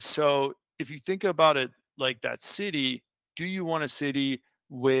so if you think about it like that city, do you want a city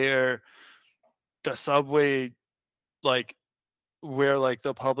where the subway, like where like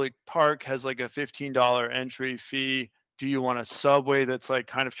the public park has like a $15 entry fee? Do you want a subway that's like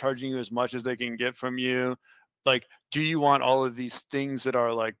kind of charging you as much as they can get from you? Like, do you want all of these things that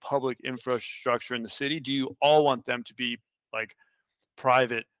are like public infrastructure in the city? Do you all want them to be like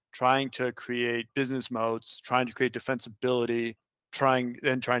private, trying to create business modes, trying to create defensibility, trying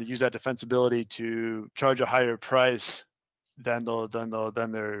to use that defensibility to charge a higher price than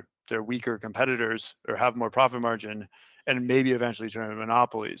their weaker competitors or have more profit margin, and maybe eventually turn into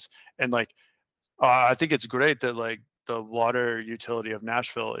monopolies? And like, I think it's great that like the water utility of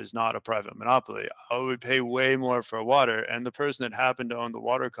Nashville is not a private monopoly. I would pay way more for water, and the person that happened to own the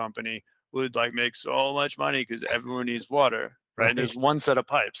water company would like make so much money because everyone needs water, right? And there's one set of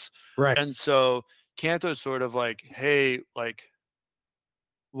pipes, Right. and so Canto is sort of like, hey, like,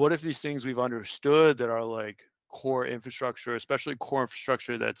 what if these things we've understood that are like core infrastructure, especially core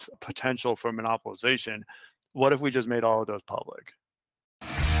infrastructure that's potential for monopolization, what if we just made all of those public?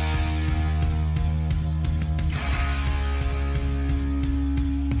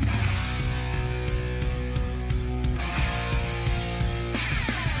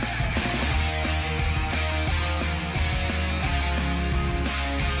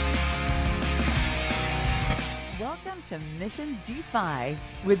 Welcome to Mission DeFi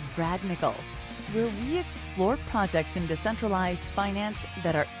with Brad Nickel, where we explore projects in decentralized finance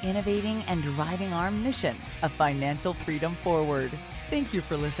that are innovating and driving our mission of financial freedom forward. Thank you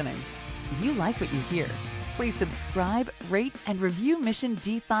for listening. If you like what you hear, please subscribe, rate, and review Mission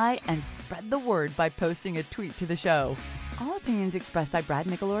DeFi and spread the word by posting a tweet to the show. All opinions expressed by Brad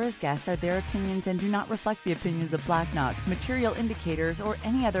Nickel or his guests are their opinions and do not reflect the opinions of Black Knox, Material Indicators, or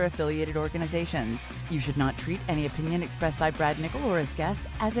any other affiliated organizations. You should not treat any opinion expressed by Brad Nickel or his guests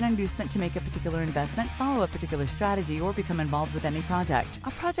as an inducement to make a particular investment, follow a particular strategy, or become involved with any project.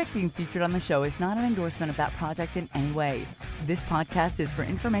 A project being featured on the show is not an endorsement of that project in any way. This podcast is for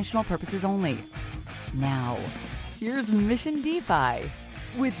informational purposes only. Now, here's Mission DeFi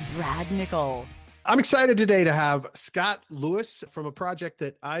with Brad Nickel. I'm excited today to have Scott Lewis from a project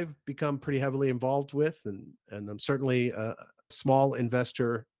that I've become pretty heavily involved with, and I'm certainly a small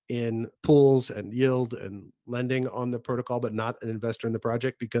investor in pools and yield and lending on the protocol, but not an investor in the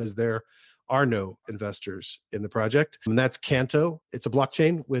project because there are no investors in the project. And that's Canto. It's a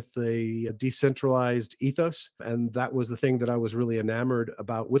blockchain with a decentralized ethos. And that was the thing that I was really enamored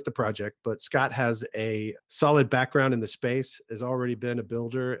about with the project. But Scott has a solid background in the space, has already been a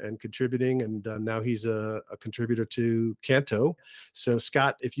builder and contributing, and now he's a contributor to Canto. So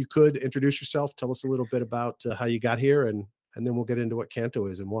Scott, if you could introduce yourself, tell us a little bit about how you got here, and then we'll get into what Canto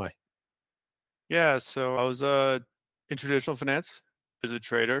is and why. Yeah, so I was in traditional finance as a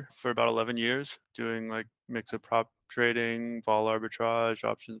trader for about 11 years, doing like mix of prop trading, vol arbitrage,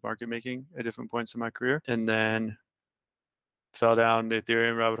 options market making at different points in my career. And then fell down the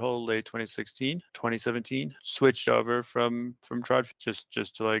Ethereum rabbit hole late 2017, switched over from trad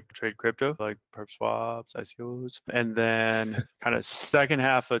just to like trade crypto, like perp swaps, ICOs. And then kind of second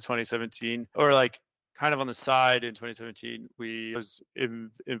half of 2017, or like kind of on the side in 2017, we was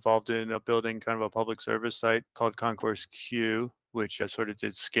involved in building kind of a public service site called Concourse Q, which sort of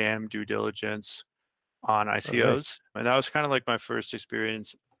did scam due diligence on ICOs. Oh, nice. And that was kind of like my first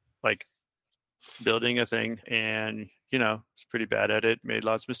experience, like building a thing, and was pretty bad at it, made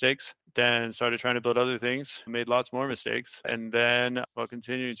lots of mistakes. Then started trying to build other things, made lots more mistakes. And then while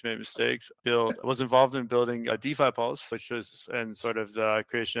continuing to make mistakes, was involved in building a DeFi pulse, which was, and sort of the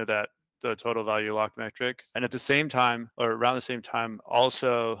creation of the total value lock metric. And at the same time, or around the same time,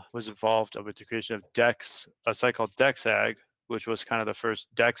 also was involved with the creation of DEX, a site called DexAg, which was kind of the first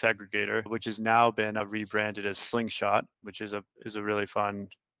DEX aggregator, which has now been rebranded as Slingshot, which is a really fun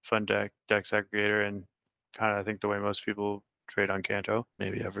DEX aggregator, and kind of I think the way most people trade on Canto,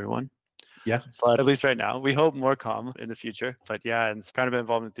 maybe everyone. Yeah. But at least right now, we hope more come in the future. But yeah, and it's kind of been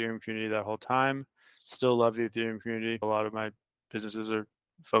involved in the Ethereum community that whole time. Still love the Ethereum community. A lot of my businesses are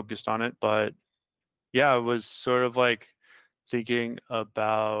focused on it. But yeah, I was sort of like thinking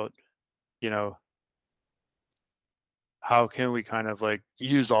about, how can we kind of like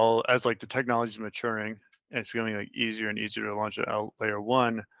use all, as like the technology is maturing and it's becoming like easier and easier to launch out layer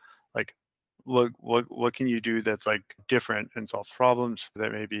one, like what can you do that's like different and solves problems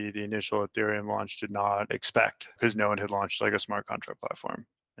that maybe the initial Ethereum launch did not expect, because no one had launched like a smart contract platform.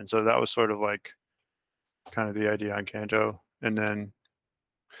 And so that was sort of like kind of the idea on Canto. And then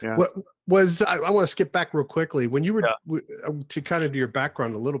yeah. What was, I want to skip back real quickly. When you were, to kind of do your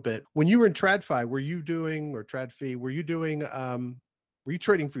background a little bit, when you were in TradFi, were you doing, or TradFi, were you doing Were you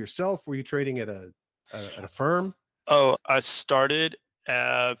trading for yourself? Were you trading at a firm? Oh, I started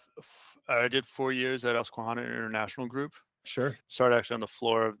I did 4 years at Susquehanna International Group. Sure. Started actually on the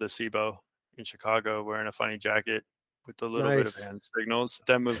floor of the SIBO in Chicago wearing a funny jacket with a little bit of Nice. hand signals.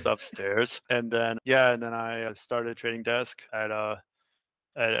 Then moved upstairs. And then, yeah, and then I started trading desk at a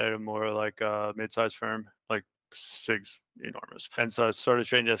more like mid-sized firm, like SIG's enormous. And so I started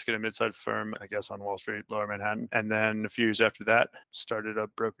trading desk at a mid-sized firm, I guess on Wall Street, Lower Manhattan. And then a few years after that, started a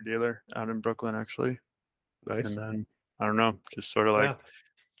broker dealer out in Brooklyn, actually. Nice. And then I don't know, just sort of like.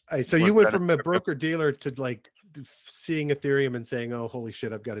 Yeah. So you went from a broker dealer to like seeing Ethereum and saying, "Oh, holy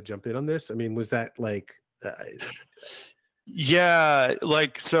shit, I've got to jump in on this." I mean, was that like? Yeah,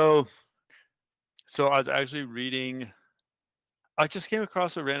 like so. So I was actually reading. I just came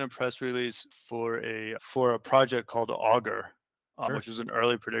across a random press release for a project called Augur, Sure. which was an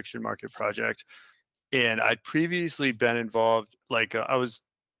early prediction market project. And I'd previously been involved, like I was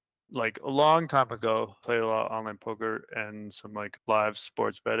like a long time ago, played a lot of online poker and some like live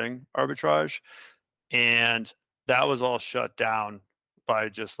sports betting arbitrage. And that was all shut down by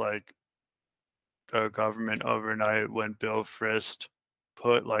just like the government overnight when Bill Frist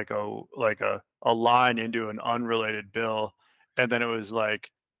put like a line into an unrelated bill. And then it was like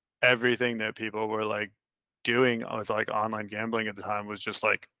everything that people were like doing with like online gambling at the time was just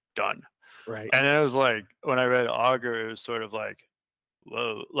like done. Right. And then it was like when I read Augur, it was sort of like,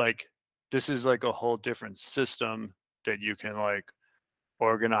 whoa, like this is like a whole different system that you can like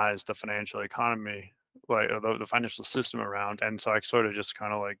organize the financial economy, like the financial system around. And so I sort of just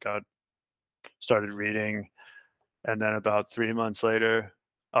kind of like started reading. And then about 3 months later,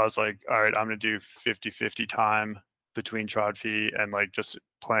 I was like, all right, I'm going to do 50-50 time between Trod fee and like just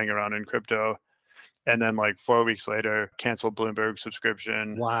playing around in crypto. And then like 4 weeks later, canceled Bloomberg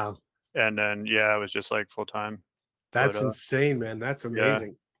subscription. Wow. And then, yeah, it was just like full time. That's insane, man. That's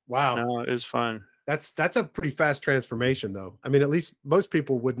amazing. Yeah, wow. no, it was fun. That's a pretty fast transformation, though. I mean, at least most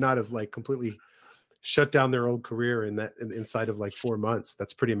people would not have like completely shut down their old career inside of like 4 months.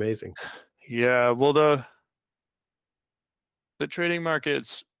 That's pretty amazing. Yeah, well, the trading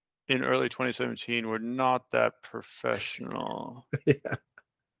markets in early 2017 were not that professional. Yeah.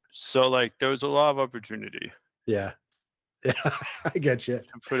 So like there was a lot of opportunity. Yeah. Yeah, I get you.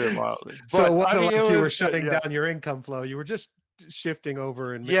 To put it mildly. So But, it wasn't like you were was, shutting yeah. down your income flow. You were just shifting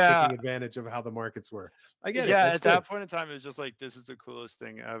over and Yeah. taking advantage of how the markets were. I get it. Yeah, That's at good. that point in time, it was just like, this is the coolest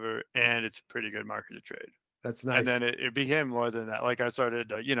thing ever, and it's a pretty good market to trade. That's nice. And then it became more than that. Like I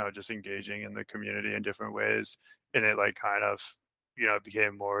started, just engaging in the community in different ways, and it like kind of,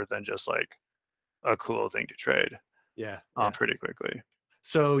 became more than just like a cool thing to trade. Yeah. Pretty quickly.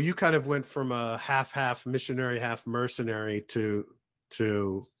 So you kind of went from a half missionary, half mercenary to,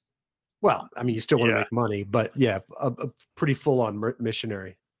 well, I mean, you still want to make money, but yeah, a pretty full on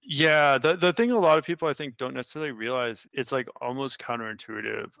missionary. Yeah, the thing a lot of people I think don't necessarily realize, it's like almost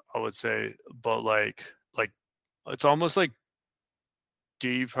counterintuitive, I would say, but like it's almost like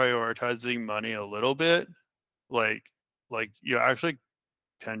deprioritizing money a little bit, like you actually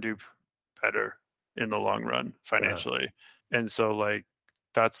can do better in the long run financially. And so like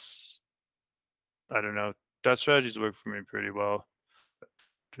that's, I don't know, that strategy's worked for me pretty well.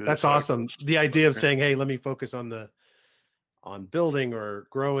 That's awesome. The idea of saying, hey, let me focus on building or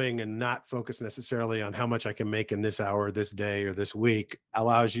growing and not focus necessarily on how much I can make in this hour, this day, or this week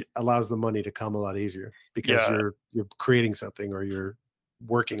allows the money to come a lot easier because you're creating something or you're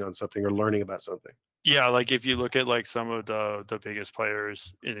working on something or learning about something. Yeah, like if you look at like some of the biggest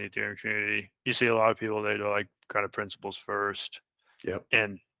players in the Ethereum community, you see a lot of people that are like kind of principles first. Yep.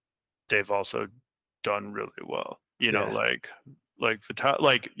 And they've also done really well. No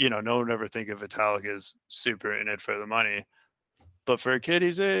one ever think of Vitalik as super in it for the money, but for a kid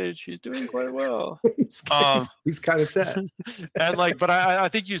his age, he's doing quite well. he's kind of set. And like, but I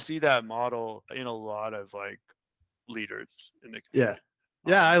think you see that model in a lot of like leaders in the community.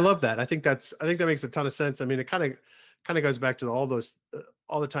 Yeah, I love that. I think that makes a ton of sense. I mean, it kind of goes back to all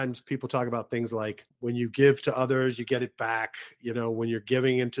the times people talk about things like when you give to others, you get it back. When you're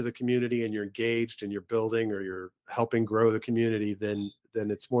giving into the community and you're engaged and you're building or you're helping grow the community, then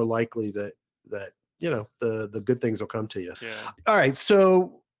it's more likely that the good things will come to you. Yeah. All right.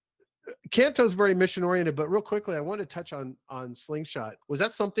 So Canto's very mission oriented, but real quickly, I want to touch on Slingshot. Was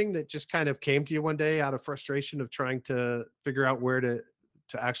that something that just kind of came to you one day out of frustration of trying to figure out where to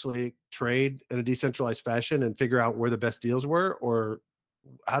actually trade in a decentralized fashion and figure out where the best deals were, or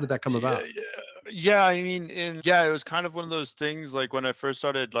how did that come about? Yeah. I mean, it was kind of one of those things. Like when I first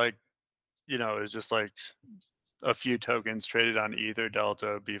started, like, it was just like a few tokens traded on Ether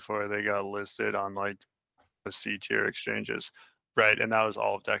Delta before they got listed on like the C tier exchanges. right? And that was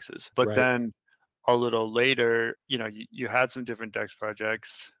all of DEXs. But Right. then a little later, you had some different DEX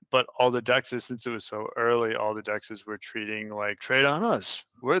projects, but all the DEXs, since it was so early, all the DEXs were treating like trade on us.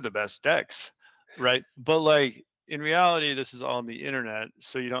 We're the best DEX, right? But like in reality, this is all on the internet,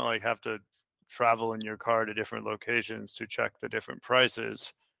 so you don't like have to travel in your car to different locations to check the different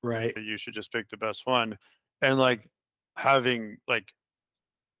prices. Right. You should just pick the best one. And like having like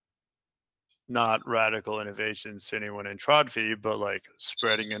not radical innovations to anyone in Trodfee, but like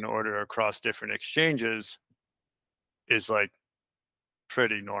spreading an order across different exchanges is like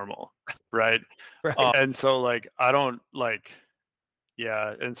pretty normal, right? Right. And so like I don't like,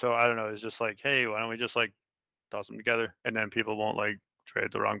 yeah, and so I don't know. It's just like, hey, why don't we just like toss them together, and then people won't like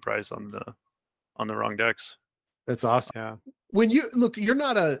trade the wrong price on the wrong decks. That's awesome. Yeah, When you look, you're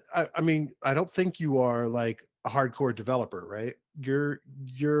not I mean, I don't think you are like a hardcore developer, right?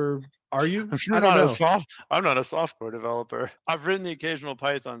 Are you? I don't know. I'm not a software developer. I've written the occasional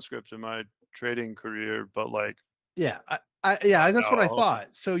Python script in my trading career, but like Yeah. Yeah, that's what I no, thought.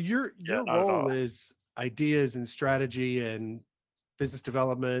 So yeah, your not at role all. is ideas and strategy and business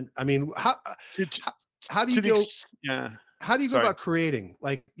development. I mean, To to, how, how do you to the go yeah, how do you go sorry. about creating?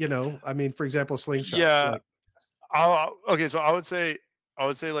 Like, I mean, for example, Slingshot. Yeah, Like, okay, so I would say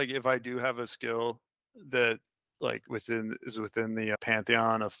like if I do have a skill that like within the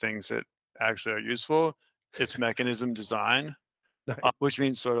pantheon of things that actually are useful, it's mechanism design, nice. which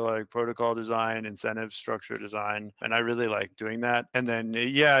means sort of like protocol design, incentive structure design, and I really like doing that. And then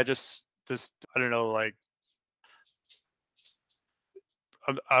yeah, just I don't know, like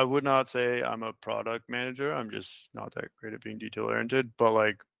I would not say I'm a product manager. I'm just not that great at being detail oriented, but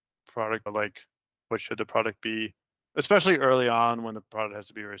like product, like what should the product be, especially early on when the product has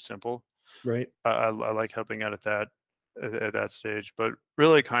to be very simple. Right. I like helping out at that stage, but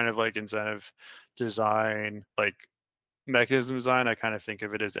really kind of like incentive design, like mechanism design. I kind of think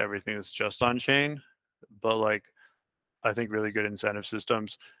of it as everything that's just on chain, but like I think really good incentive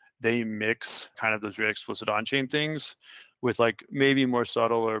systems, they mix kind of those very explicit on-chain things with like maybe more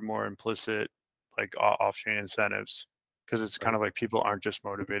subtle or more implicit like off-chain incentives, because it's kind Right. of like people aren't just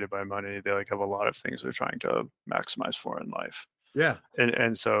motivated by money. They like have a lot of things they're trying to maximize for in life. Yeah.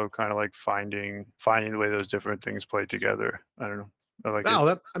 And so kind of like finding the way those different things play together. I don't know. I like it.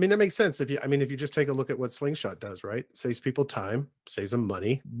 No, I mean, that makes sense. If you just take a look at what Slingshot does, right? Saves people time, saves them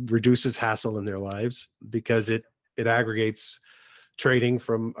money, reduces hassle in their lives because it aggregates trading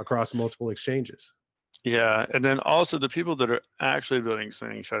from across multiple exchanges. Yeah, and then also the people that are actually building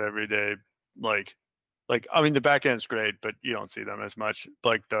Slingshot every day, like I mean the back end's great, but you don't see them as much.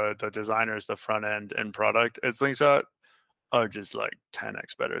 Like the designers, the front end and product at Slingshot are just like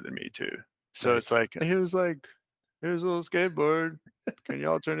 10x better than me too. So it's Nice. like here's a little skateboard. Can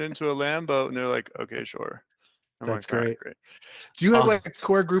y'all turn it into a Lambo? And they're like, okay, sure. I'm That's like, all right, great. great. Do you have Um, like a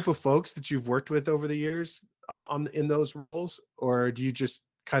core group of folks that you've worked with over the years in those roles, or do you just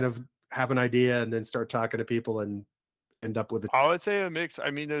kind of have an idea and then start talking to people and end up with it? I would say a mix. I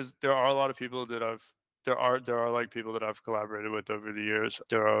mean, there are a lot of people that there are like people that I've collaborated with over the years.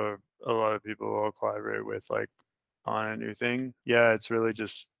 There are a lot of people I'll collaborate with like on a new thing. Yeah, it's really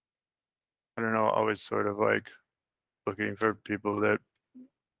just I don't know, always sort of like looking for people that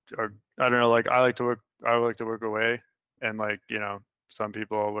are I don't know, like I like to work away, and like, some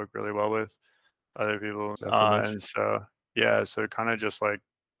people I'll work really well with, other people Not so much. and so yeah, so kind of just like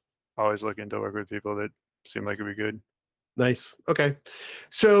always looking to work with people that seem like it'd be good. Nice. Okay.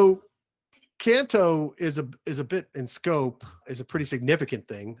 So Canto is a bit in scope, is a pretty significant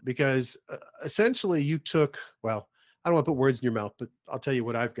thing because essentially you took, well, I don't want to put words in your mouth, but I'll tell you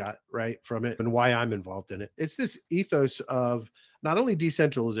what I've got right from it and why I'm involved in it. It's this ethos of not only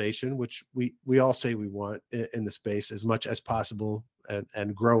decentralization, which we all say we want in the space as much as possible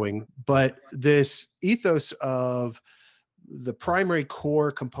and growing, but this ethos of the primary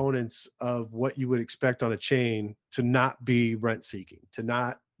core components of what you would expect on a chain to not be rent seeking, to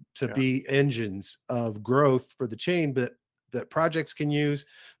Yeah. be engines of growth for the chain, but that projects can use,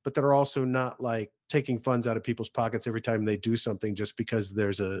 but that are also not like taking funds out of people's pockets every time they do something just because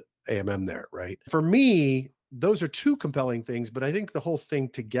there's a AMM there, right? For me, those are two compelling things, but I think the whole thing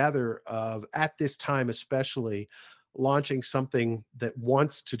together of at this time, especially launching something that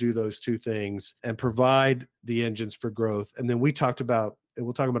wants to do those two things and provide the engines for growth. And then we talked about, and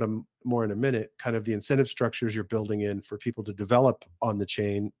we'll talk about them more in a minute, kind of the incentive structures you're building in for people to develop on the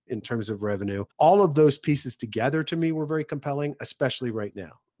chain in terms of revenue. All of those pieces together to me were very compelling, especially right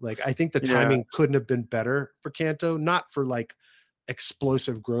now. Like, I think the Yeah. timing couldn't have been better for Canto, not for like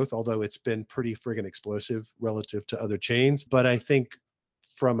explosive growth, although it's been pretty friggin' explosive relative to other chains. But I think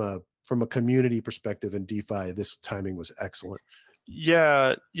from from a community perspective in DeFi, this timing was excellent.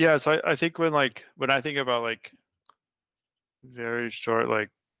 Yeah, yeah. So I think when I think about like very short, like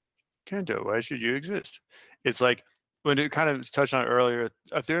Canto, why should you exist? It's like when you kind of touched on it earlier,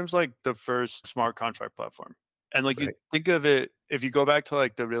 Ethereum's like the first smart contract platform. And like you Right. think of it, if you go back to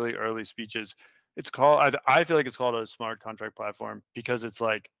like the really early speeches, it's called, I feel like it's called a smart contract platform because it's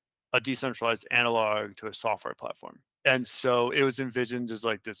like a decentralized analog to a software platform. And so it was envisioned as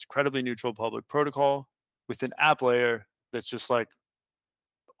like this incredibly neutral public protocol with an app layer that's just like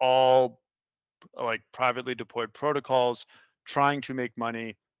all like privately deployed protocols trying to make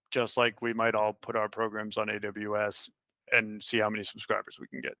money, just like we might all put our programs on AWS and see how many subscribers we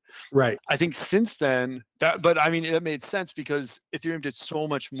can get. Right. I think since then but I mean it made sense because Ethereum did so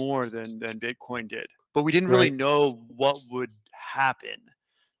much more than Bitcoin did, but we didn't really Right. know what would happen.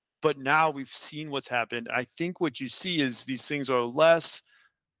 But now we've seen what's happened. I think what you see is these things are less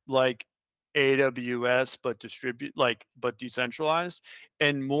like AWS but decentralized,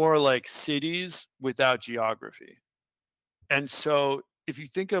 and more like cities without geography. And so if you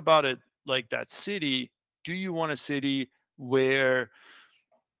think about it like that city, do you want a city where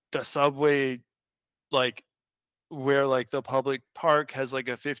the subway, like where like the public park has like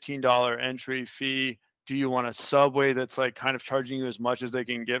a $15 entry fee? Do you want a subway that's like kind of charging you as much as they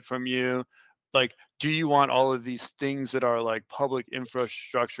can get from you? Like, do you want all of these things that are like public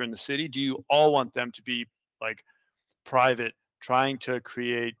infrastructure in the city? Do you all want them to be like private, trying to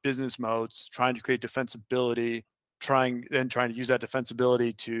create business moats, trying to create defensibility, trying to use that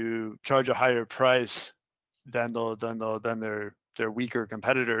defensibility to charge a higher price than their weaker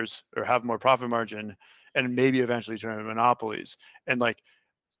competitors or have more profit margin, and maybe eventually turn into monopolies? And like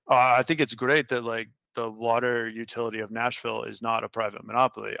I think it's great that like the water utility of Nashville is not a private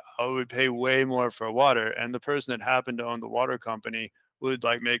monopoly. I would pay way more for water, and the person that happened to own the water company would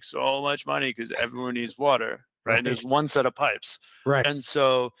like make so much money because everyone needs water, right? And there's Right. one set of pipes. Right. And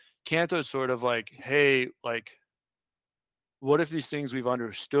so Canto's sort of like, hey, like, what if these things we've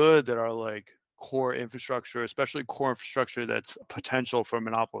understood that are like core infrastructure, especially core infrastructure that's potential for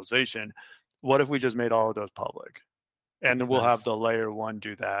monopolization, what if we just made all of those public? And then we'll have Nice. the layer one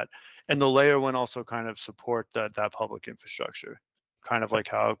do that. And the layer one also kind of support that public infrastructure, kind of like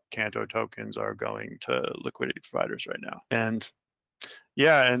how Canto tokens are going to liquidity providers right now. And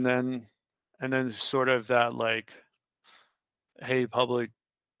yeah, and then sort of that like, hey, public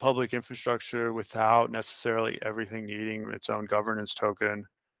infrastructure without necessarily everything needing its own governance token,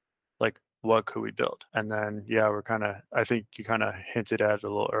 like what could we build? And then yeah, I think you kind of hinted at it a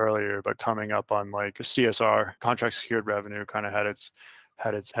little earlier, but coming up on like CSR, contract secured revenue, kind of had its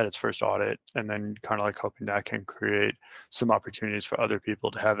first audit, and then kind of like hoping that can create some opportunities for other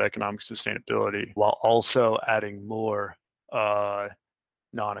people to have economic sustainability while also adding more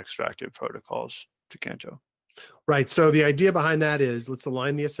non-extractive protocols to Canto. Right. So the idea behind that is let's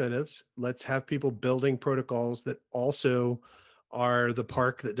align the incentives. Let's have people building protocols that also are the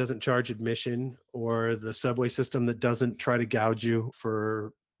park that doesn't charge admission, or the subway system that doesn't try to gouge you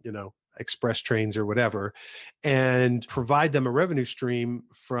for, express trains or whatever, and provide them a revenue stream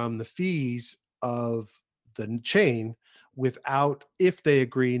from the fees of the chain without, if they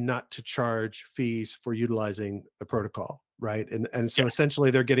agree not to charge fees for utilizing the protocol. Right. And so Yeah.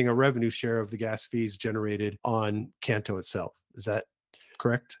 essentially they're getting a revenue share of the gas fees generated on Canto itself. Is that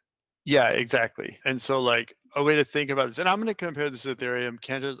correct? Yeah, exactly. And so like a way to think about this, and I'm going to compare this to Ethereum.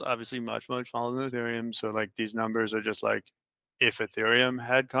 Canto is obviously much, much smaller than Ethereum. So like these numbers are just like if Ethereum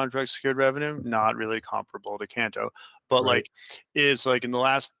had contract secured revenue, not really comparable to Canto. But Right. like is like in the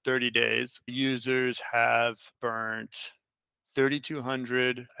last 30 days, users have burnt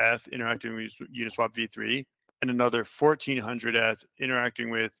 3,200 ETH interacting with Uniswap v3 and another 1,400 ETH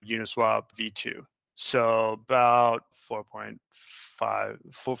interacting with Uniswap v2. So about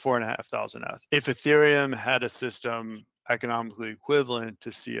 4,500 ETH. If Ethereum had a system economically equivalent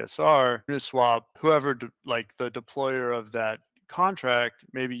to CSR, Uniswap, whoever like the deployer of that contract,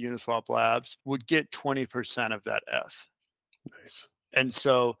 maybe Uniswap Labs, would get 20% of that ETH. Nice. And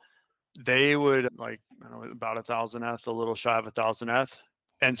so they would like, I don't know, about 1,000 ETH, a little shy of 1,000 ETH.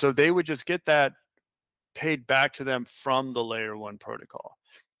 And so they would just get that paid back to them from the layer one protocol.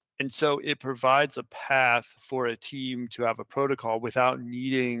 And so it provides a path for a team to have a protocol without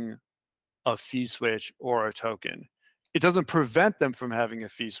needing a fee switch or a token. It doesn't prevent them from having a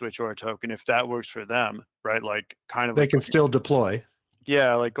fee switch or a token if that works for them, right? Like kind of They like can still deploy.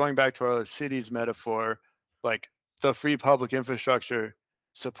 yeah, like going back to our cities metaphor, like the free public infrastructure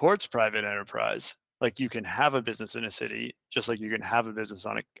supports private enterprise. Like you can have a business in a city, just like you can have a business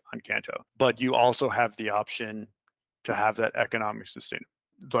on Canto, but you also have the option to have that economic sustainability.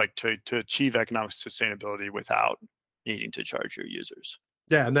 like to achieve economic sustainability without needing to charge your users.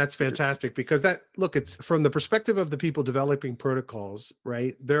 Yeah, and that's fantastic because that look, it's from the perspective of the people developing protocols,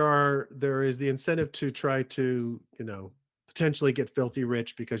 right? There is the incentive to try to, potentially get filthy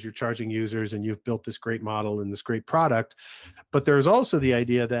rich because you're charging users and you've built this great model and this great product. But there's also the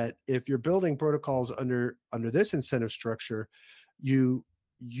idea that if you're building protocols under this incentive structure, you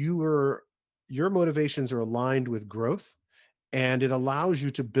you are your motivations are aligned with growth, and it allows you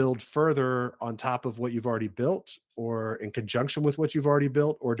to build further on top of what you've already built or in conjunction with what you've already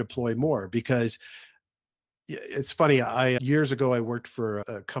built or deploy more. Because it's funny, I years ago I worked for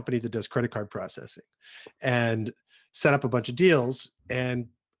a company that does credit card processing and set up a bunch of deals, and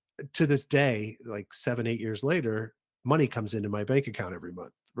to this day, like 7 8 years later, money comes into my bank account every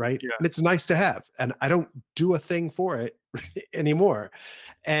month, right? Yeah. And it's nice to have, and I don't do a thing for it anymore.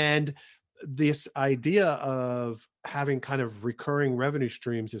 And this idea of having kind of recurring revenue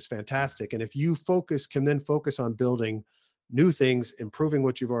streams is fantastic. And if you can then focus on building new things, improving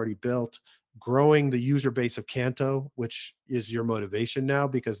what you've already built, growing the user base of Canto, which is your motivation now,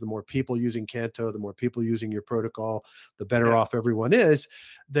 because the more people using Canto, the more people using your protocol, the better off everyone is,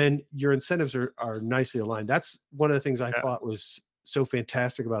 then your incentives are nicely aligned. That's one of the things I thought was so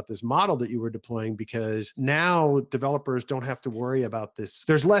fantastic about this model that you were deploying, because now developers don't have to worry about this.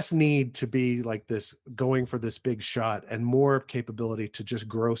 There's less need to be like this, going for this big shot, and more capability to just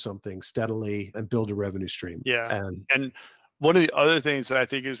grow something steadily and build a revenue stream. Yeah. And one of the other things that I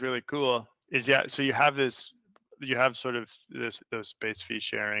think is really cool is, so you have sort of those base fee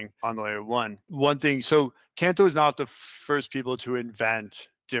sharing on the layer one. One thing, so Canto is not the first people to invent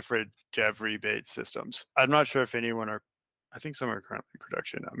different dev rebate systems. I'm not sure if I think some are currently in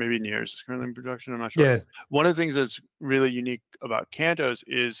production now. Maybe Nears is currently in production. I'm not sure. Yeah. One of the things that's really unique about Cantos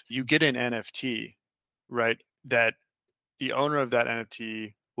is you get an NFT, right? That the owner of that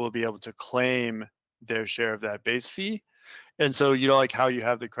NFT will be able to claim their share of that base fee. And so, like how you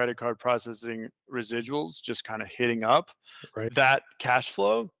have the credit card processing residuals just kind of hitting up, right? That cash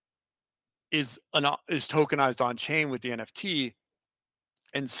flow is tokenized on chain with the NFT.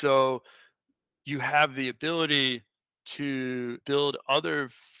 And so you have the ability to build other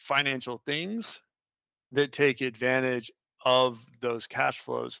financial things that take advantage of those cash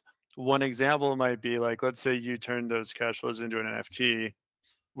flows. One example might be like, let's say you turn those cash flows into an NFT,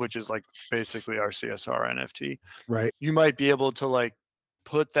 which is like basically our CSR NFT. Right. You might be able to like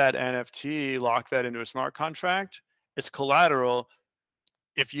put that NFT, lock that into a smart contract. It's collateral.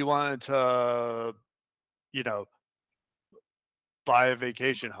 If you wanted to, buy a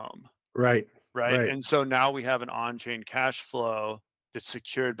vacation home. Right. Right. And so now we have an on-chain cash flow that's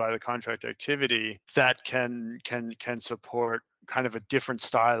secured by the contract activity that can support kind of a different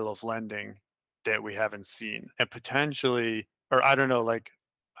style of lending that we haven't seen. And potentially, or I don't know, like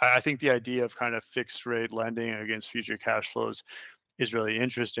I think the idea of kind of fixed rate lending against future cash flows is really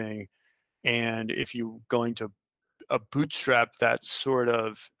interesting. And if you're going to bootstrap that sort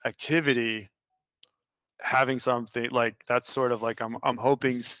of activity, having something like that's sort of like I'm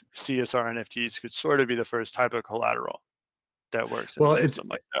hoping CSR NFTs could sort of be the first type of collateral that works in a system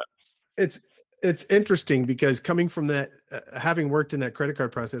like that. It's interesting because coming from that, having worked in that credit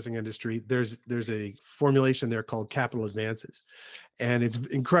card processing industry, there's a formulation there called capital advances, and it's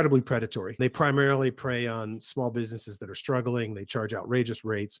incredibly predatory. They primarily prey on small businesses that are struggling. They charge outrageous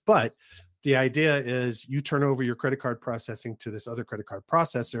rates, but the idea is you turn over your credit card processing to this other credit card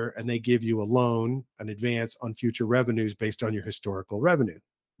processor, and they give you a loan, an advance on future revenues based on your historical revenue,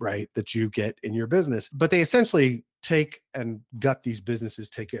 right, that you get in your business. But they essentially take and gut these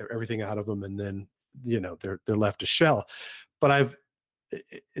businesses, take everything out of them, and then they're left a shell. But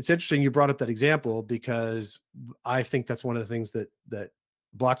it's interesting you brought up that example, because I think that's one of the things that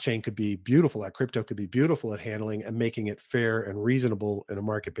blockchain could be beautiful at, crypto could be beautiful at handling and making it fair and reasonable in a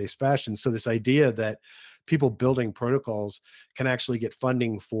market-based fashion. So this idea that people building protocols can actually get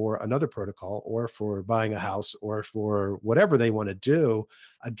funding for another protocol, or for buying a house, or for whatever they want to do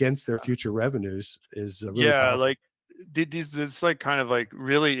against their future revenues is really powerful. Like this like kind of like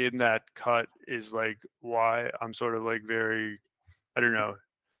really in that cut is like why I'm sort of like very, I don't know,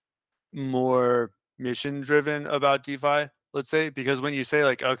 more mission driven about DeFi, let's say, because when you say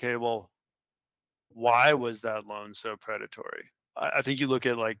like, okay, well, why was that loan so predatory? I think you look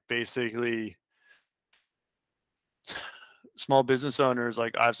at like basically small business owners,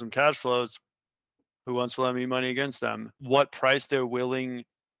 like I have some cash flows, who wants to lend me money against them? What price they're willing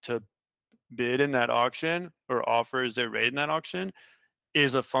to bid in that auction or offers their rate in that auction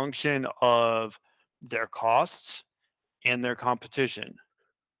is a function of their costs and their competition.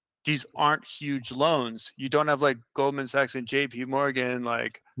 these aren't huge loans. You don't have like Goldman Sachs and JP Morgan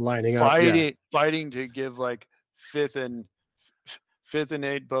like lining up. Yeah. fighting to give like Fifth and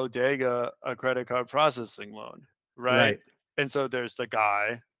Eight Bodega a credit card processing loan, right? Right. And so there's the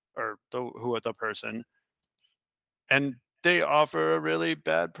guy or the person, and they offer a really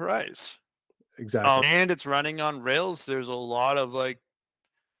bad price. Exactly. And it's running on rails. There's a lot of like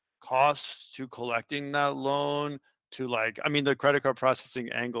costs to collecting that loan. To like, I mean, the credit card processing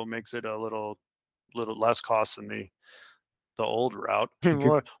angle makes it a little less cost than the old route.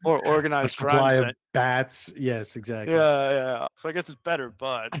 more A organized crime. supply of bats. Yes, exactly. Yeah. So I guess it's better,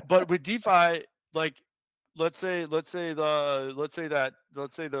 but with DeFi, like let's say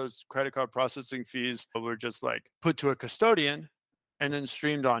those credit card processing fees were just like put to a custodian and then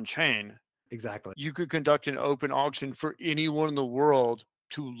streamed on chain. Exactly. You could conduct an open auction for anyone in the world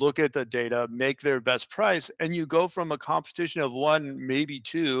to look at the data, make their best price, and you go from a competition of one, maybe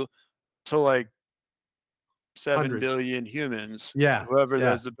two, to like 7 Hundreds. billion humans. Yeah. Whoever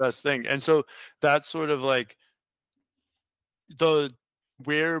does the best thing. And so that's sort of like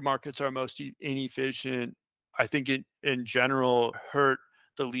where markets are most inefficient, I think in general hurt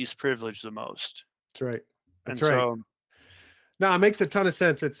the least privileged the most. That's right. That's right. So, no, it makes a ton of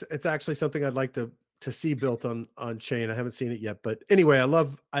sense. It's actually something I'd like to see built on chain. I haven't seen it yet, but anyway, I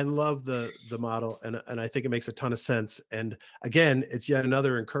love the model, and I think it makes a ton of sense. And again, it's yet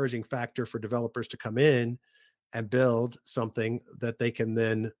another encouraging factor for developers to come in and build something that they can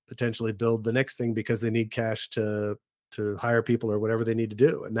then potentially build the next thing because they need cash to hire people or whatever they need to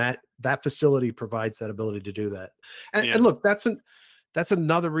do. And that facility provides that ability to do that. And look, that's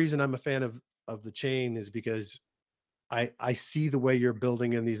another reason I'm a fan of the chain, is because I see the way you're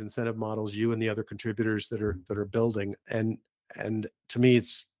building in these incentive models, you and the other contributors that are building. And to me,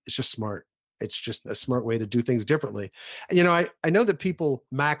 it's just smart. It's just a smart way to do things differently. And, I know that people,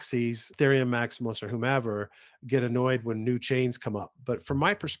 maxis, Ethereum maximalists or whomever, get annoyed when new chains come up. But from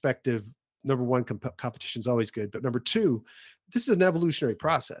my perspective, number one, competition is always good. But number two, this is an evolutionary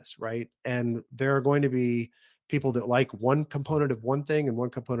process, right? And there are going to be people that like one component of one thing and one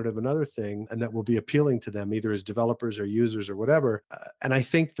component of another thing, and that will be appealing to them either as developers or users or whatever. And I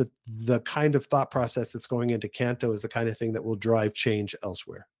think that the kind of thought process that's going into Canto is the kind of thing that will drive change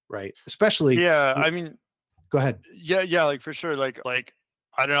elsewhere, right? Especially. I mean, go ahead. Yeah, like for sure. Like I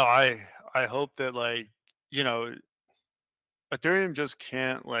don't know. I hope that Ethereum just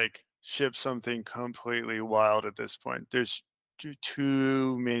can't like ship something completely wild at this point. There's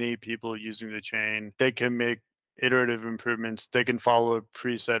too many people using the chain. They can make iterative improvements. They can follow a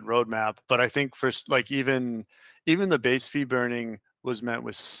preset roadmap. But I think even the base fee burning was met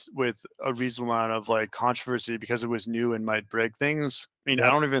with a reasonable amount of like controversy because it was new and might break things. I mean, I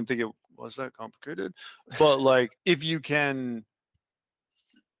don't even think it was that complicated. But like if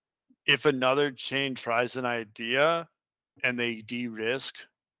another chain tries an idea and they de-risk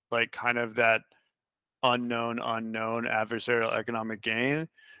like kind of that unknown adversarial economic gain,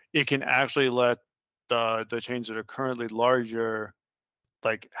 it can actually let the chains that are currently larger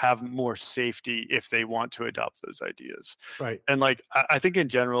like have more safety if they want to adopt those ideas. Right. And like I think in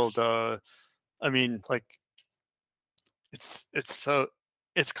general it's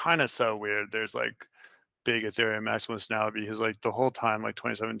kind of so weird. There's like big Ethereum maximalists now because like the whole time, like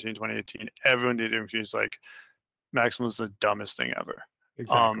 2017, 2018, everyone did it was like Maximus is the dumbest thing ever.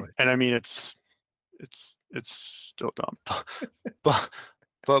 Exactly. And I mean it's still dumb.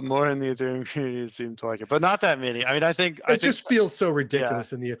 but more in the Ethereum community seem to like it. But not that many. I mean, I think just feels so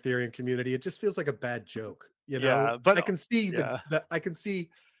ridiculous in the Ethereum community. It just feels like a bad joke. Yeah, but I can see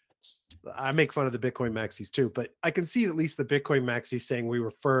I make fun of the Bitcoin maxis too, but I can see at least the Bitcoin maxis saying we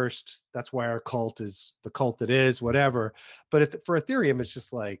were first. That's why our cult is the cult it is, whatever. But for Ethereum, it's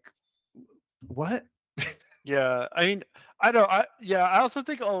just like, what? Yeah, I mean, I also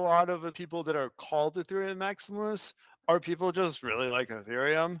think a lot of the people that are called Ethereum maximalists are people just really like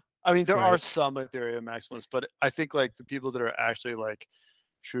Ethereum. I mean, there are some Ethereum maximalists, but I think like the people that are actually like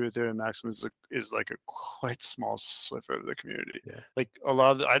true Ethereum maximalists is like a quite small sliver of the community. Yeah. Like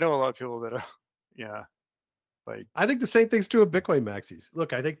I know a lot of people that are, like I think the same thing's true of Bitcoin maxis.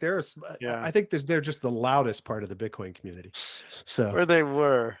 Look, I think I think they're just the loudest part of the Bitcoin community. So Or they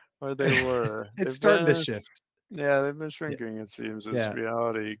were. It's starting to shift. Yeah, they've been shrinking, it seems, as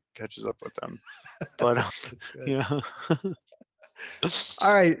reality catches up with them. But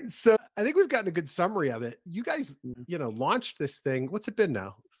All right. So I think we've gotten a good summary of it. You guys, launched this thing. What's it been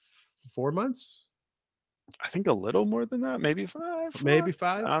now? 4 months? I think a little more than that. Maybe 5. Maybe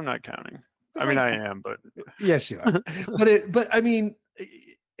 5. I'm not counting. I mean, I am, but yes, you are. But I mean,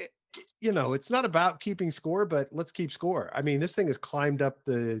 it's not about keeping score, but let's keep score. I mean, this thing has climbed up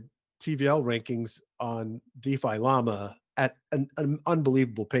the TVL rankings on DeFi Llama at an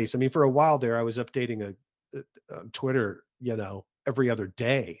unbelievable pace. I mean, for a while there, I was updating on Twitter, every other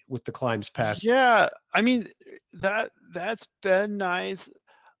day with the climbs past. Yeah, I mean, that's been nice.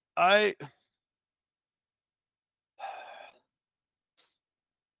 I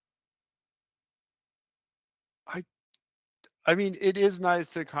I mean, it is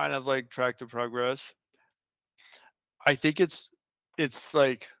nice to kind of like track the progress. I think it's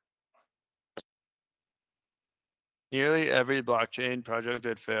like nearly every blockchain project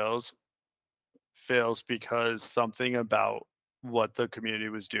that fails because something about what the community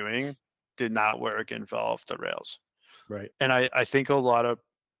was doing did not work and fell off the rails. Right. And I think a lot of,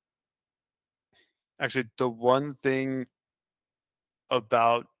 actually, the one thing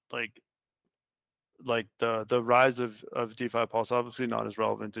about like the rise of DeFi Pulse, obviously not as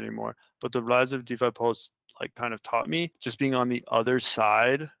relevant anymore, but the rise of DeFi Pulse like kind of taught me, just being on the other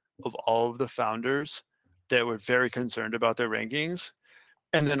side of all of the founders that were very concerned about their rankings,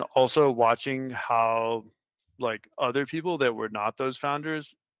 and then also watching how like other people that were not those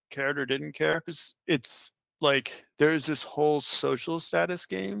founders cared or didn't care. It's like there's this whole social status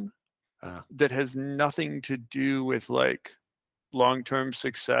game that has nothing to do with like long-term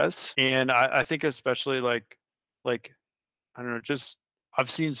success. And I think especially like I don't know, just I've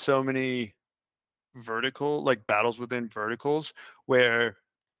seen so many vertical like battles within verticals where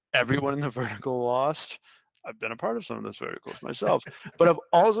everyone in the vertical lost. I've been a part of some of those verticals myself, but I've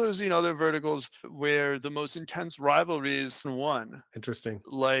also seen other verticals where the most intense rivalries won. Interesting.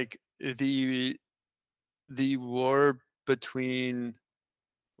 Like the war between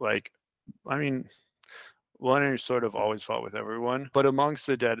like, I mean, one sort of always fought with everyone, but amongst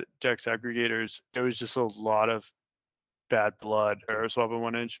the DEX aggregators, there was just a lot of bad blood. Paraswap and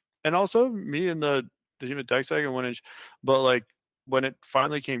 1inch, and also me and the team at DexAg and 1inch. But like when it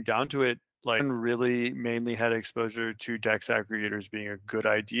finally came down to it, like really mainly had exposure to DEX aggregators being a good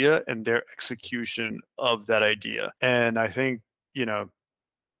idea and their execution of that idea. And I think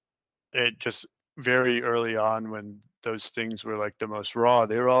it just very early on when those things were like the most raw,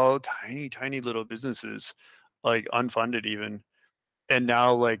 they were all tiny little businesses, like unfunded even. And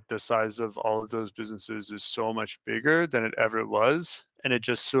now like the size of all of those businesses is so much bigger than it ever was. And it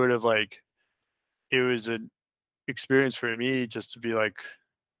just sort of like, it was an experience for me just to be like,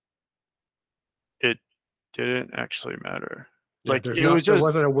 it didn't actually matter. Yeah, Like it was there just,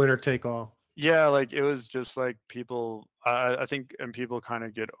 wasn't a winner take all. yeah, like it was just like people, I think, and people kind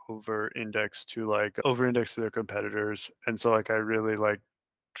of get over indexed to their competitors. And so like I really like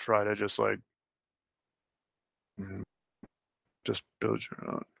try to just like just build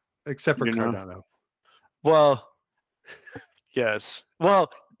your own. Except for Cardano. Well, yes.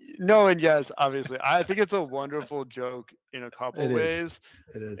 Well, no, and yes, obviously. I think it's a wonderful joke in a couple ways.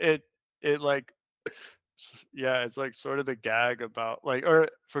 It is. It like, yeah, it's like sort of the gag about like, or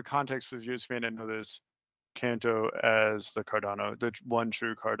for context for viewers who may not know this, Canto as the Cardano, the one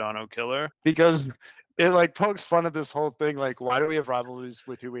true Cardano killer, because it like pokes fun at this whole thing. Like, why do we have rivalries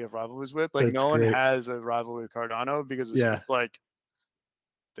with who we have rivalries with? Like, no one has a rivalry with Cardano because it's like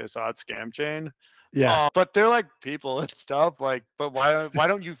this odd scam chain. Yeah. But they're like people and stuff. Like, but why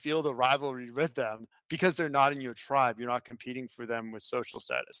don't you feel the rivalry with them? Because they're not in your tribe. You're not competing for them with social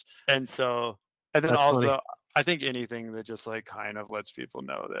status. And so, and then That's also, funny. I think anything that just like kind of lets people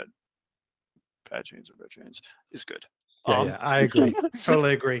know that bad chains are bad chains is good. Yeah, I agree.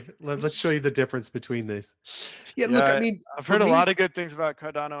 Totally agree. Let's show you the difference between these. Yeah, look, I mean, I've heard a lot of good things about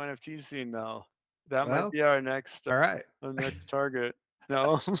Cardano NFT scene though. That might be our next, all right, the next target.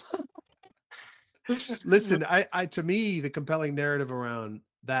 No. Listen, I to me, the compelling narrative around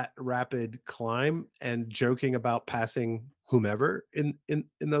that rapid climb and joking about passing whomever in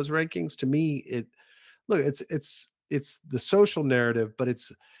those rankings, to me, it's the social narrative, but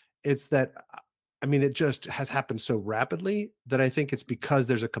it's that, I mean, it just has happened so rapidly that I think it's because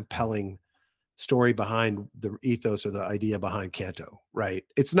there's a compelling story behind the ethos or the idea behind Canto, right?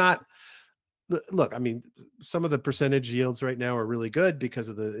 It's not, look, I mean, some of the percentage yields right now are really good because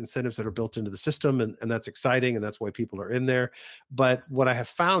of the incentives that are built into the system, and that's exciting, and that's why people are in there. But what I have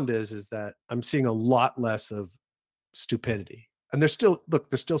found is that I'm seeing a lot less of stupidity. And there's still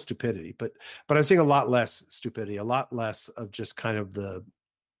stupidity, but I'm seeing a lot less stupidity, a lot less of just kind of the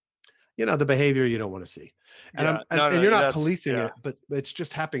behavior you don't want to see. And you're not policing it, but it's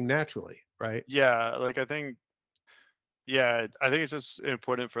just happening naturally, right? Yeah, like I think it's just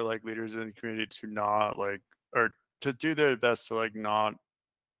important for like leaders in the community to not like, or to do their best to like not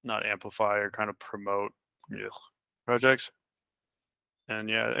amplify or kind of promote projects. And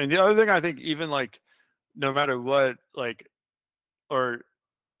yeah, and the other thing I think, even like, no matter what, like, or,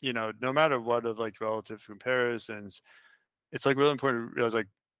 no matter what of like relative comparisons, it's like really important to realize, like,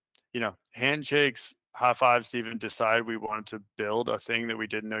 handshakes, high fives to even decide we wanted to build a thing that we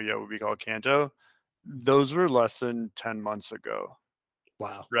didn't know yet would be called Canto. Those were less than 10 months ago.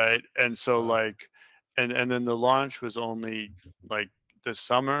 Wow. Right. And so Wow. like, and then the launch was only like this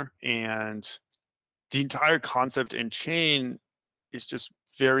summer, and the entire concept and chain is just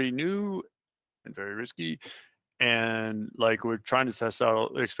very new and very risky. And like, we're trying to test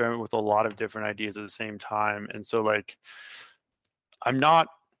out, experiment with a lot of different ideas at the same time. And so like, I'm not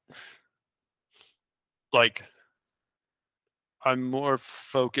like, I'm more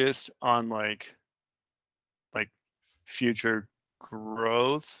focused on like future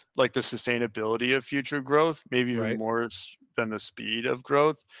growth, like the sustainability of future growth, maybe even Right. more than the speed of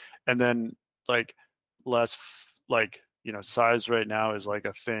growth. And then like less like, size right now is like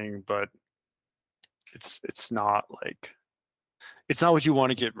a thing, but it's not like, it's not what you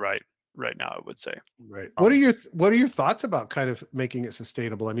want to get right now, I would say. Right. Um, What are your thoughts about kind of making it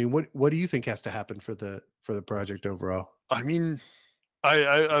sustainable? I mean, what do you think has to happen for the project overall? I mean,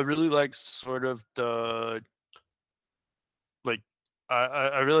 I really like sort of the like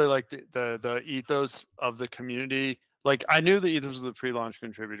I really like the ethos of the community. Like, I knew the ethos of the pre-launch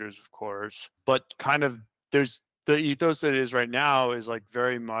contributors, of course, but kind of there's the ethos that is right now is like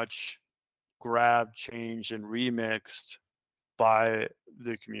very much grabbed, changed, and remixed by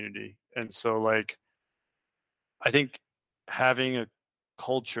the community. And so like, I think having a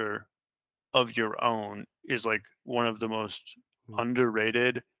culture of your own is like one of the most Mm.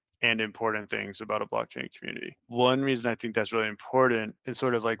 underrated and important things about a blockchain community. One reason I think that's really important is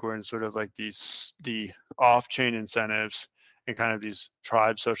sort of like, we're in sort of like the off-chain incentives and kind of these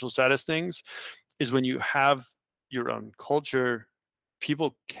tribe social status things, is when you have your own culture,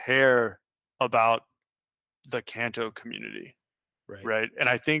 people care about the Canto community, Right. right? And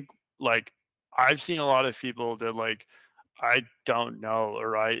I think like, I've seen a lot of people that like, I don't know,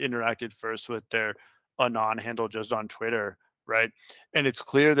 or I interacted first with their anon handle just on Twitter, right? And it's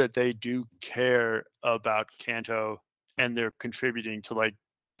clear that they do care about Canto, and they're contributing to like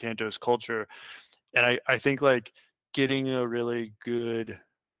Canto's culture. And I think like getting a really good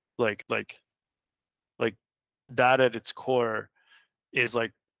like that at its core is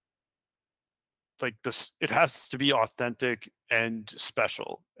like this, it has to be authentic and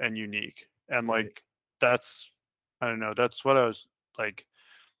special and unique. And Right. like, that's, I don't know, that's what I was like,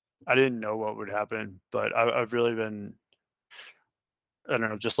 I didn't know what would happen, but I've really been, I don't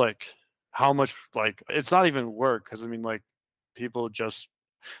know, just like how much, like, it's not even work, because I mean like, people just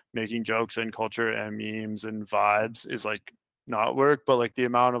making jokes and culture and memes and vibes is like not work, but like the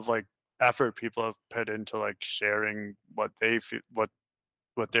amount of like effort people have put into like sharing what they feel, what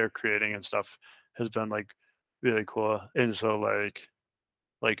they're creating and stuff, has been like really cool. And so like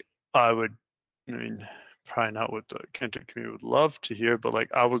I would, I mean, probably not what the Canton community would love to hear, but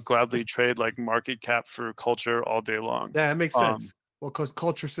like, I would gladly trade like market cap for culture all day long. Yeah, that makes Um, sense. Well, because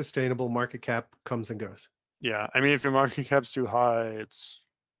culture sustainable, market cap comes and goes. yeah, I mean, if your market cap's too high, it's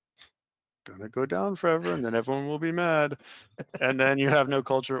gonna go down forever, and then everyone will be mad, and then you have no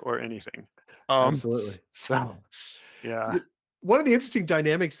culture or anything. Absolutely. So yeah, Y- One of the interesting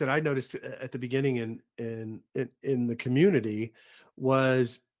dynamics that I noticed at the beginning in the community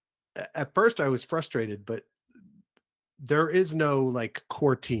was at first I was frustrated, but there is no like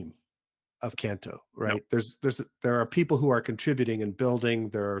core team of Canto, no, right? There are people who are contributing and building.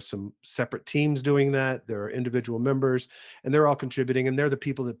 There are some separate teams doing that. There are individual members, and they're all contributing, and they're the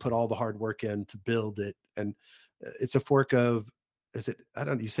people that put all the hard work in to build it. And it's a fork of, is it? I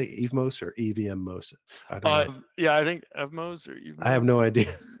don't. You say Evmos or EVMMos? I don't know. yeah, I think Evmos or I have Evmos. no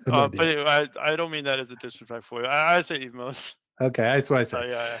idea. No idea. But I don't mean that as a disrespect for you. I say Evmos. Okay, that's what I said.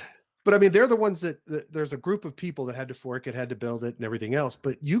 Yeah, But I mean, they're the ones that there's a group of people that had to fork it, had to build it, and everything else.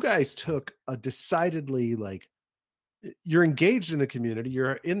 But you guys took a decidedly like, you're engaged in the community,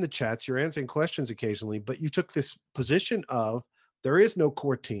 you're in the chats, you're answering questions occasionally, but you took this position of there is no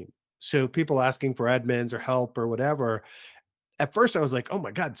core team. So people asking for admins or help or whatever. At first I was like, oh my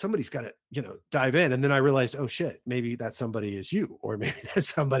God, somebody's got to, dive in. And then I realized, oh shit, maybe that somebody is you, or maybe that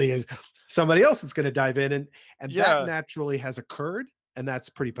somebody is somebody else that's going to dive in. And that yeah, naturally has occurred. And that's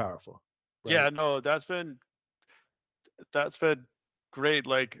pretty powerful. yeah. Right. No, that's been great.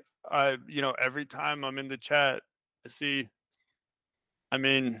 Like, every time I'm in the chat, I see, I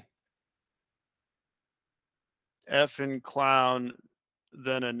mean, F and clown,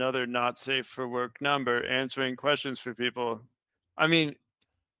 then another not safe for work number answering questions for people. I mean,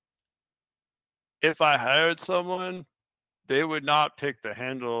 if I hired someone they would not pick the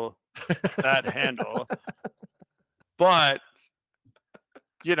handle, that handle. But,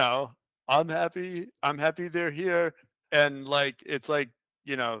 you know, I'm happy they're here. And like, it's like,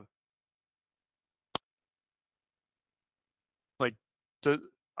 you know, like the,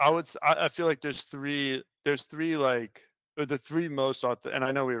 I feel like there's three like, or the three most authentic, and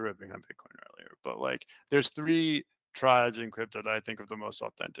I know we were ripping on Bitcoin earlier, but like there's three tribes in crypto that I think are the most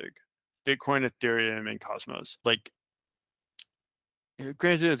authentic: Bitcoin, Ethereum, and Cosmos. Like,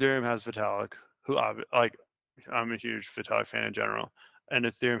 granted, Ethereum has Vitalik, who like, I'm a huge Vitalik fan in general, and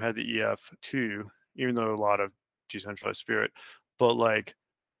Ethereum had the EF too, even though a lot of decentralized spirit. But like,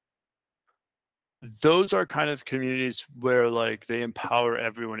 those are kind of communities where like they empower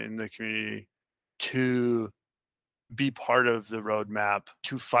everyone in the community to be part of the roadmap,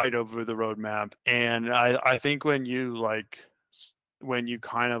 to fight over the roadmap. And I think when you like, when you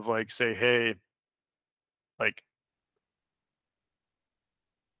kind of like say, hey, like,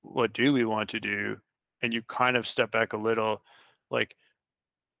 what do we want to do? And you kind of step back a little, like,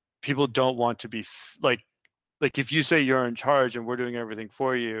 people don't want to be like if you say you're in charge and we're doing everything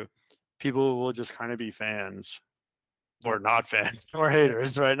for you, people will just kind of be fans or not fans or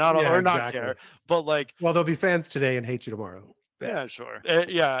haters, right? Not Yeah, or not exactly. care. But like, Well, there'll be fans today and hate you tomorrow. yeah, sure.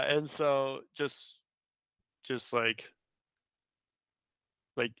 Yeah, and so just like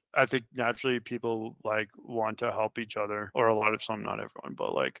I think naturally people like want to help each other, or a lot of, some, not everyone,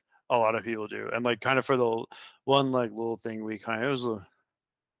 but like a lot of people do. And like, kind of for the one like little thing, we kind of, it was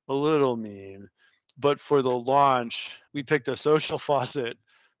a little mean, but for the launch we picked a social faucet,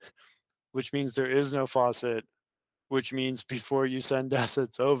 which means there is no faucet, which means before you send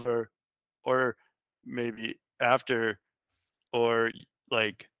assets over, or maybe after, or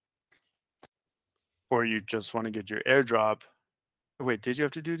like, or you just want to get your airdrop. Wait, did you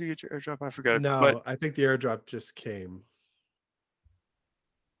have to do to get your airdrop? I forgot. But No, I think the airdrop just came.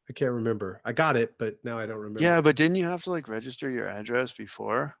 I can't remember. I got it, but now I don't remember. yeah, but didn't you have to like register your address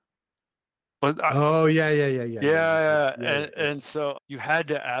before? But Oh, yeah. And so you had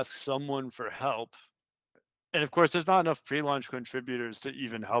to ask someone for help. And of course, there's not enough pre-launch contributors to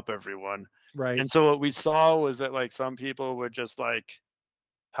even help everyone. Right. And so what we saw was that like some people would just like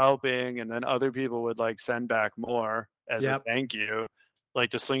helping, and then other people would like send back more as a thank you.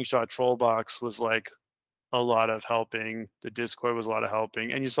 Like the Slingshot troll box was like a lot of helping. The Discord was a lot of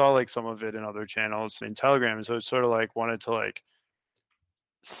helping, and you saw like some of it in other channels in Telegram. And so it's sort of like wanted to like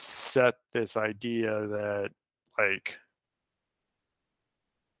set this idea that like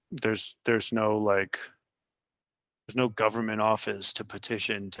there's no like there's no government office to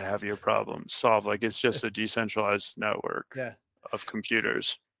petition to have your problems solved. Like, it's just a decentralized network of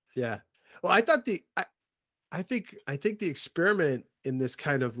computers. Yeah. Well, I thought I think the experiment in this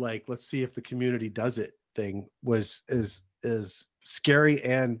kind of like, let's see if the community does it thing is scary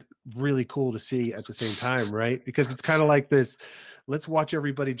and really cool to see at the same time, right? Because it's kind of like this, let's watch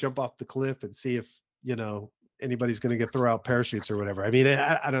everybody jump off the cliff and see if, you know, anybody's going to get throw out parachutes or whatever. I mean,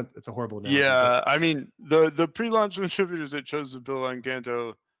 I don't, it's a horrible analogy. Yeah. I mean, the pre-launch contributors that chose to build on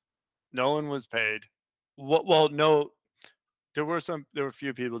Canto, no one was paid. Well, no, there were a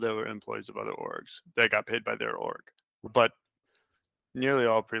few people that were employees of other orgs that got paid by their org, but nearly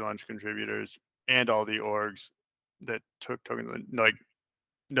all pre-launch contributors and all the orgs that took token, like,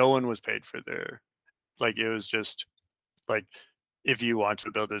 no one was paid for their, like, it was just like, if you want to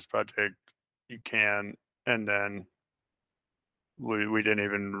build this project, you can. And then we didn't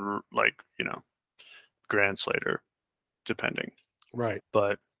even like, you know, grants later, depending. Right.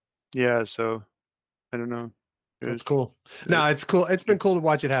 But yeah, so I don't know. That's cool. No, it's cool. It's been cool to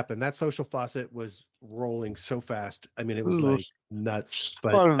watch it happen. That social faucet was rolling so fast. I mean, it was like nuts.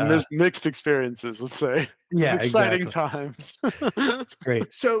 But a lot of mixed experiences, let's say. Yeah, exciting times. It's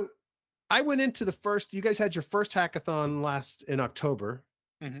great. So I went into the first. You guys had your first hackathon in October,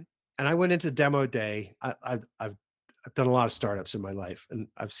 and I went into demo day. I've done a lot of startups in my life, and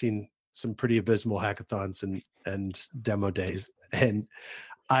I've seen some pretty abysmal hackathons and demo days, and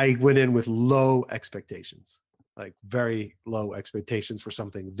I went in with low expectations. Like very low expectations for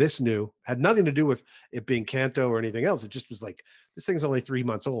something this new. Had nothing to do with it being Canto or anything else. It just was like, this thing's only 3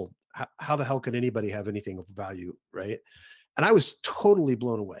 months old. How the hell can anybody have anything of value, right? And I was totally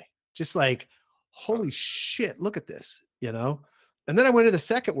blown away. Just like, holy shit, look at this, you know? And then I went to the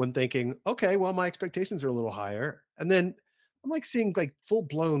second one thinking, okay, well, my expectations are a little higher. And then I'm like seeing like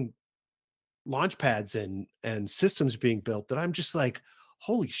full-blown launch pads and systems being built that I'm just like,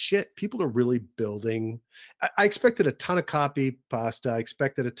 holy shit, people are really building. I expected a ton of copy pasta. I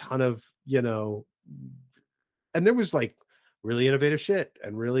expected a ton of, you know, and there was like really innovative shit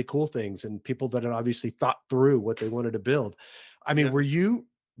and really cool things, and people that had obviously thought through what they wanted to build. I mean, Yeah.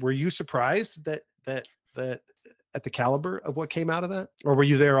 were you surprised that at the caliber of what came out of that, or were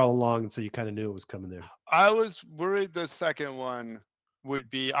you there all along and so you kind of knew it was coming there? I was worried the second one would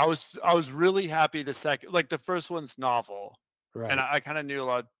be. I was really happy the second, like the first one's novel, and Right. I kind of knew a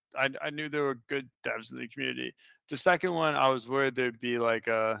lot. I knew there were good devs in the community. The second one, I was worried there'd be like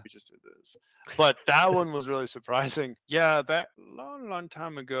we just did this, but that one was really surprising. Yeah, back long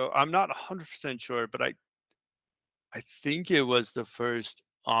time ago. I'm not 100% sure, but I think it was the first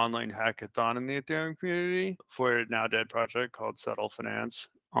online hackathon in the Ethereum community for a now dead project called Settle Finance.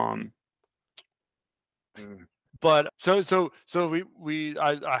 Mm. But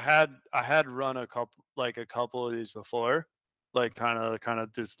I had run a couple of these before, like kind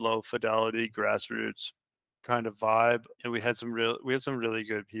of this low fidelity grassroots kind of vibe, and we had some really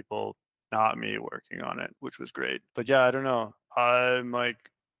good people, not me, working on it, which was great. But yeah, I don't know. I'm like,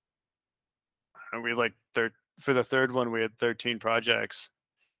 and we like third for the third one we had 13 projects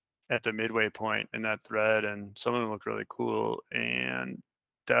at the midway point in that thread, and some of them looked really cool, and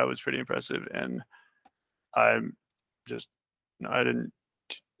that was pretty impressive. And I'm just I didn't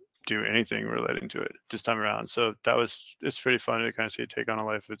do anything relating to it this time around. So it's pretty fun to kind of see it take on a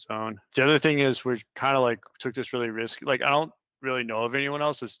life of its own. The other thing is we kind of like took this really risky. Like I don't really know of anyone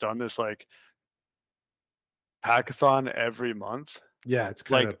else that's done this like hackathon every month, Yeah, it's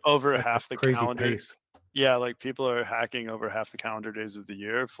kind like of over at a half the crazy calendar. pace. Yeah, like people are hacking over half the calendar days of the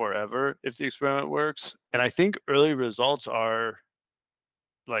year forever if the experiment works. And I think early results are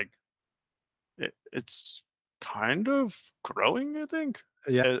like it's kind of growing, I think.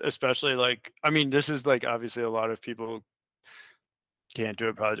 Yeah. Especially like, I mean, this is like obviously a lot of people can't do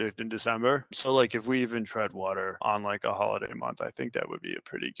a project in December. So like if we even tread water on like a holiday month, I think that would be a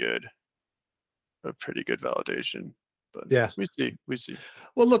pretty good validation. But Yeah. we see.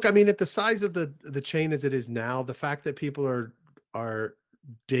 Well, look, I mean, at the size of the chain as it is now, the fact that people are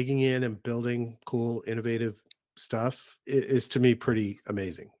digging in and building cool, innovative stuff is to me pretty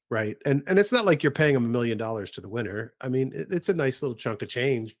amazing, right? And it's not like you're paying them $1 million to the winner. I mean, it's a nice little chunk of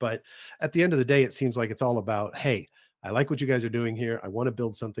change, but at the end of the day, it seems like it's all about, hey, I like what you guys are doing here. I want to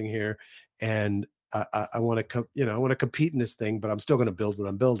build something here, and I want to, I want to compete in this thing, but I'm still going to build what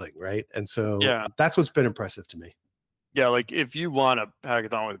I'm building, right? And so Yeah. that's what's been impressive to me. Yeah, like if you want a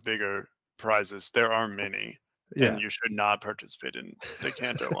hackathon with bigger prizes, there are many, Yeah. and you should not participate in the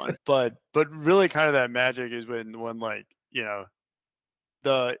Canto one. But really kind of that magic is when like,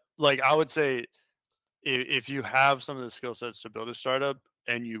 the like I would say if you have some of the skill sets to build a startup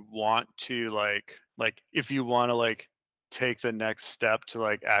and you want to like if you want to like take the next step to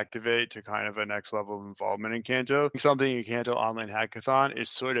like activate to kind of a next level of involvement in Canto, something in Canto online hackathon is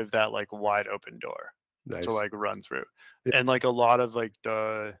sort of that like wide open door to Nice. like run through. Yeah. And like a lot of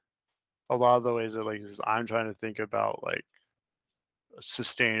the ways that like I'm trying to think about like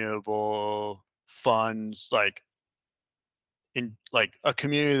sustainable funds, like in like a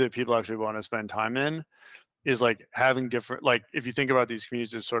community that people actually want to spend time in, is like having different, like if you think about these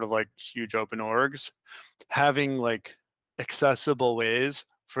communities as sort of like huge open orgs, having like accessible ways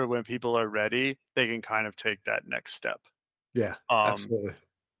for when people are ready, they can kind of take that next step. Yeah, Um, absolutely.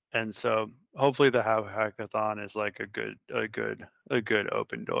 and so hopefully the Have Hackathon is like a good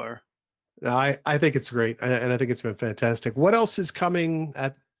open door. No, I think it's great, and I think it's been fantastic. What else is coming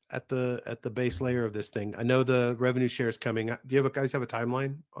at the base layer of this thing? I know the revenue share is coming. Do you guys have a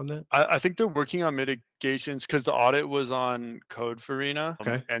timeline on that? I think they're working on mitigations because the audit was on Code Farina,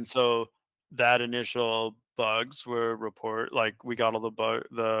 Okay. and so that initial bugs were like we got all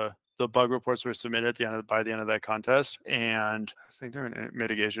the bug reports were submitted at the end by the end of that contest, and I think they're in a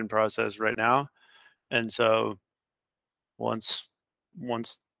mitigation process right now. And so once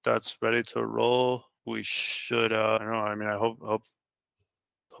that's ready to roll, we should I don't know. I mean, I hope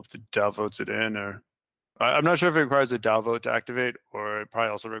the DAO votes it in, or I'm not sure if it requires a DAO vote to activate, or it probably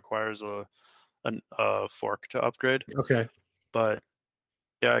also requires a fork to upgrade. Okay. But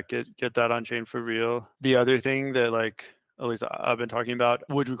yeah, get that on chain for real. The other thing that like at least I've been talking about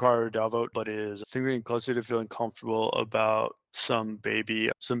would require a DAO vote, but is I think we're getting closer to feeling comfortable about some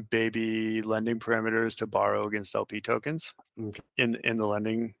baby lending parameters to borrow against LP tokens Okay. in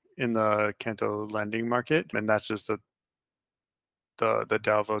the Canto lending market, and that's just the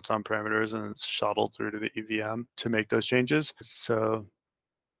DAO votes on parameters and it's shuttled through to the EVM to make those changes. So,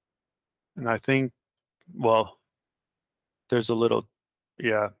 and I think, well, there's a little,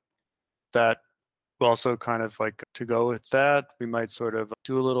 yeah, that also kind of like to go with that, we might sort of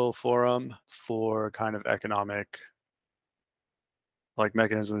do a little forum for kind of economic, like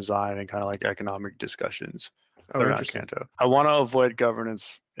mechanism design and kind of like economic discussions. Oh, but not interesting. Canto. I want to avoid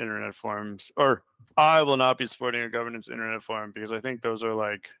governance internet forums, or I will not be supporting a governance internet forum because I think those are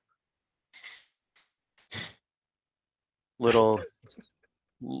like little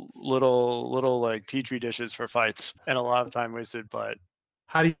like petri dishes for fights and a lot of time wasted. But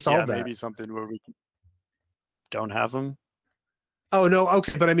How do you yeah, solve that? maybe something where we don't have them. Oh no,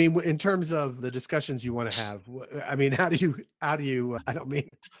 okay, but I mean, in terms of the discussions you want to have, I mean, how do you? I don't mean.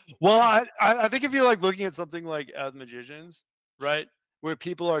 Well, I think if you're like looking at something like as magicians, right, where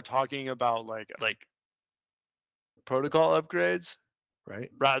people are talking about like protocol upgrades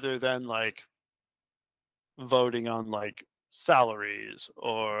Right. rather than like voting on like salaries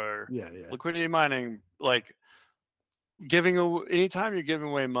or Yeah. Yeah. liquidity mining, like anytime you're giving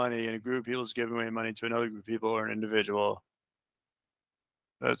away money and a group of people is giving away money to another group of people or an individual,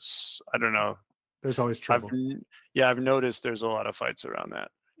 that's, I don't know. There's always trouble. I've noticed there's a lot of fights around that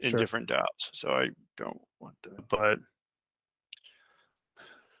in Sure. different DAOs, so I don't want that. But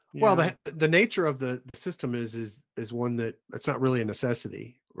Well, yeah, the nature of the system is one that it's not really a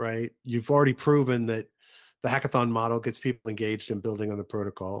necessity, right? You've already proven that the hackathon model gets people engaged in building on the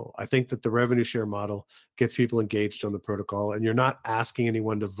protocol. I think that the revenue share model gets people engaged on the protocol, and you're not asking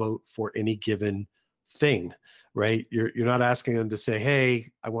anyone to vote for any given thing, right? You're not asking them to say,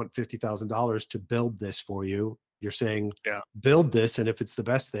 "Hey, I want $50,000 to build this for you." You're saying, yeah, "Build this, and if it's the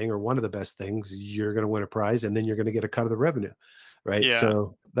best thing or one of the best things, you're going to win a prize, and then you're going to get a cut of the revenue." Right. yeah,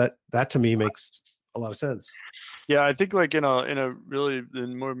 So that to me makes a lot of sense. yeah. I think like in a really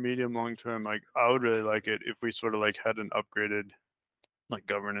in more medium long term, like I would really like it if we sort of like had an upgraded like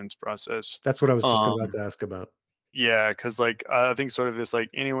governance process. That's what I was just about Um, to ask about. yeah, because like I think sort of this like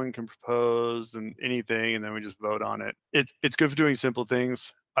anyone can propose and anything, and then we just vote on it. It's good for doing simple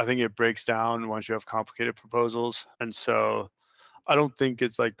things. I think it breaks down once you have complicated proposals, and so I don't think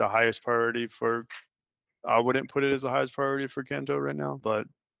it's like the highest priority for. I wouldn't put it as the highest priority for Canto right now, but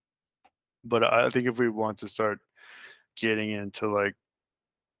I think if we want to start getting into like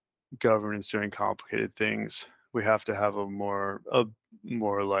governance doing complicated things, we have to have a more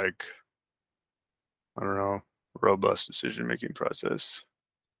like, I don't know, robust decision making process.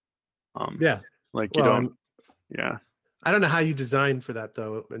 Um, Yeah. like you Well, don't, yeah, I don't know how you design for that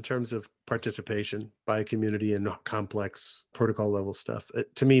though, in terms of participation by a community in complex protocol level stuff.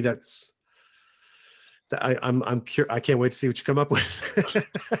 To me, that's that I'm I can't wait to see what you come up with.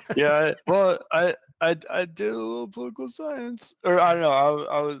 yeah. Well, I did a little political science, or I don't know.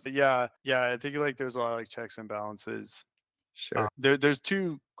 I was yeah. I think like there's a lot of like checks and balances. Sure. There's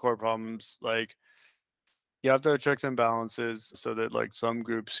two core problems. Like you have to have checks and balances so that like some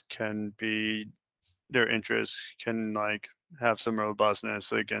groups can be their interests can like have some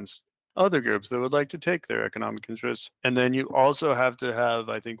robustness against other groups that would like to take their economic interests. And then you also have to have,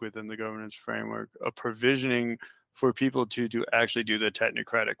 I think, within the governance framework, a provisioning for people to actually do the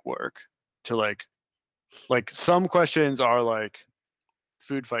technocratic work to like some questions are like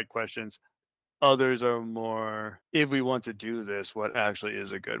food fight questions. Others are more, if we want to do this, what actually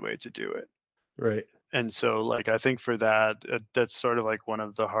is a good way to do it. Right. And so, like, I think for that, that's sort of like one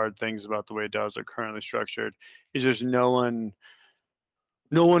of the hard things about the way DAOs are currently structured is there's no one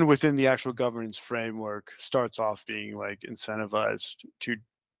within the actual governance framework starts off being like incentivized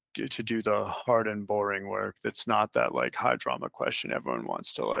to do the hard and boring work that's not that like high drama question everyone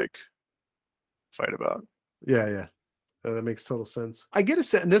wants to like fight about. Yeah. Yeah. That makes total sense. I get a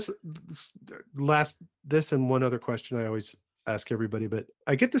sense. And this and one other question I always ask everybody, but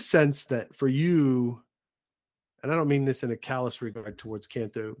I get the sense that for you, and I don't mean this in a callous regard towards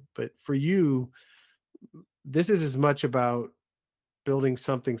Canto, but for you, this is as much about building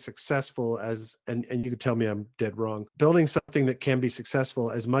something successful as, and you can tell me I'm dead wrong, building something that can be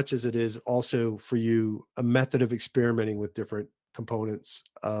successful as much as it is also for you a method of experimenting with different components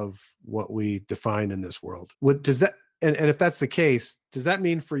of what we define in this world. What does that, and if that's the case, does that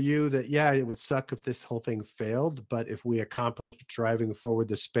mean for you that, yeah, it would suck if this whole thing failed, but if we accomplish driving forward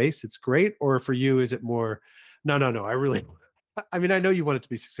the space, it's great? Or for you, is it more, no, I really, I mean, I know you want it to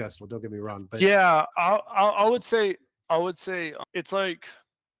be successful, don't get me wrong, but Yeah, I would say it's like,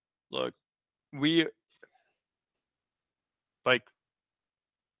 look, we like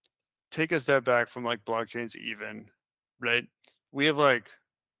take a step back from like blockchains even, right? We have like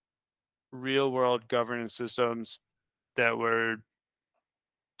real world governance systems that were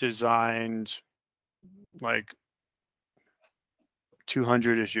designed like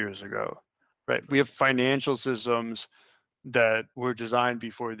 200-ish years ago, right? We have financial systems that were designed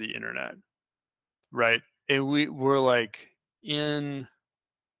before the internet, right? And we're like in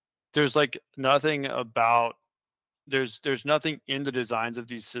there's like nothing about there's nothing in the designs of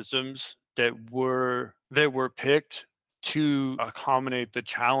these systems that were picked to accommodate the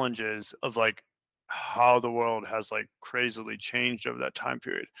challenges of like how the world has like crazily changed over that time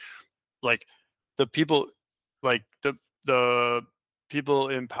period. Like the people, like the people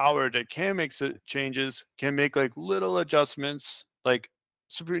in power that can make changes can make like little adjustments, like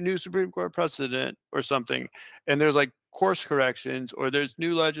new Supreme Court precedent or something, and there's like course corrections or there's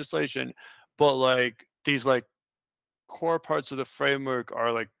new legislation, but like these like core parts of the framework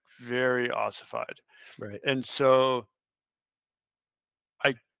are like very ossified. Right. And so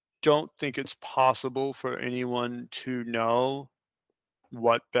I don't think it's possible for anyone to know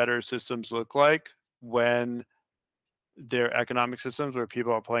what better systems look like when they're economic systems where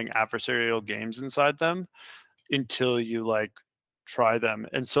people are playing adversarial games inside them until you like try them.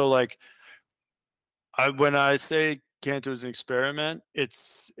 And so like when I say Canto is an experiment,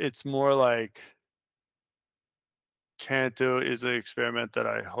 it's more like Canto is an experiment that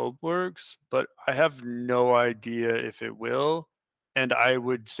I hope works, but I have no idea if it will. And I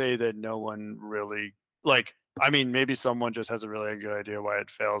would say that no one really like, I mean, maybe someone just has a really good idea why it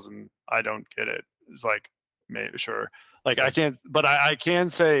fails and I don't get it. It's like, maybe sure. Like I can't, but I can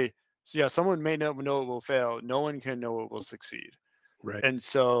say, so yeah, someone may not know it will fail. No one can know it will succeed. Right. And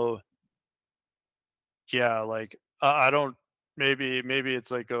so, yeah, like I don't, maybe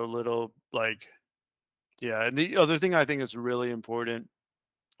it's like a little like, yeah. And the other thing I think is really important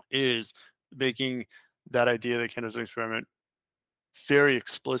is making that idea that Canto's an experiment very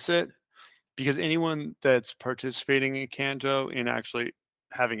explicit, because anyone that's participating in Canto in actually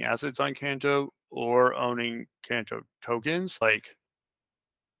having assets on Canto or owning Canto tokens, like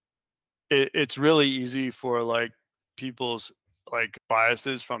it's really easy for like people's like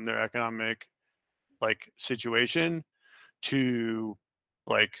biases from their economic like situation to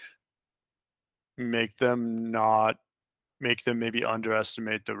like make them not make them maybe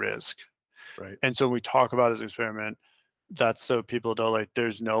underestimate the risk. Right. And so when we talk about this experiment, that's so people know like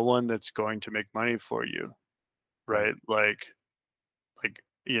there's no one that's going to make money for you, right? Like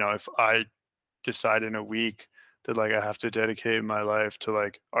you know, if I decide in a week that like I have to dedicate my life to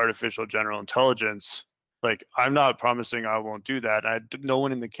like artificial general intelligence, like I'm not promising I won't do that. No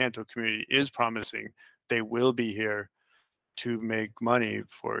one in the Canto community is promising they will be here to make money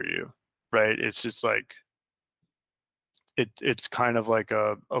for you, right? It's just like it's kind of like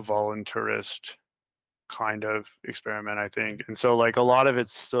a voluntarist kind of experiment, I think. And so like a lot of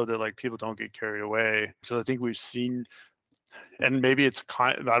it's so that like people don't get carried away, because I think we've seen, and maybe it's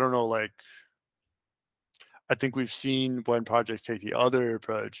kind of, I don't know, like I think we've seen when projects take the other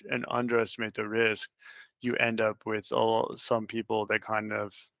approach and underestimate the risk, you end up with some people that kind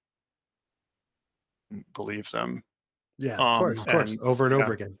of believe them. Yeah, of course, And over and yeah,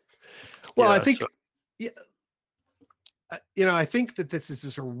 over again. Well, I yeah, so think, yeah, I think that this is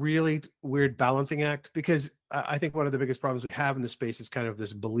just a really weird balancing act, because I think one of the biggest problems we have in the space is kind of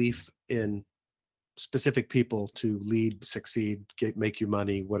this belief in specific people to lead, succeed, make you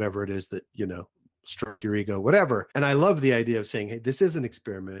money, whatever it is that, stroke your ego, whatever. And I love the idea of saying, hey, this is an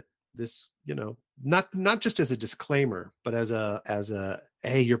experiment. This, not just as a disclaimer, but as a,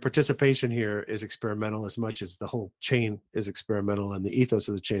 hey, your participation here is experimental as much as the whole chain is experimental and the ethos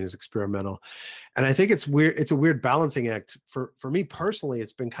of the chain is experimental. And I think it's weird. It's a weird balancing act for me personally.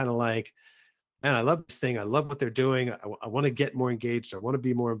 It's been kind of like, man, I love this thing. I love what they're doing. I want to get more engaged. I want to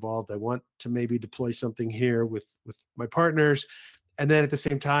be more involved. I want to maybe deploy something here with my partners. And then at the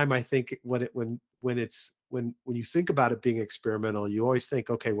same time, I think when you think about it being experimental, you always think,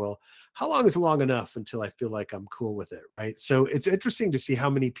 okay, well, how long is long enough until I feel like I'm cool with it, right? So it's interesting to see how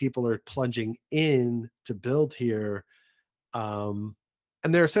many people are plunging in to build here, and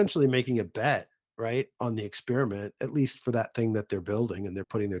they're essentially making a bet, right, on the experiment, at least for that thing that they're building, and they're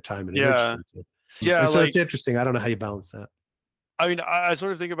putting their time and energy yeah, into. yeah, And so like it's interesting. I don't know how you balance that. I mean, I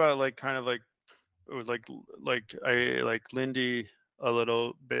sort of think about it like kind of like it was like I like Lindy a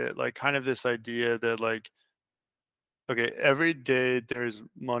little bit, like kind of this idea that like, okay, every day there's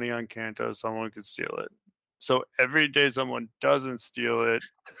money on Canto, someone could steal it. So every day someone doesn't steal it,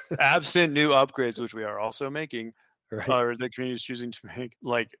 absent new upgrades, which we are also making, Right. or the community is choosing to make,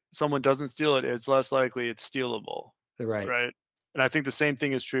 like someone doesn't steal it, it's less likely it's stealable, Right. right? And I think the same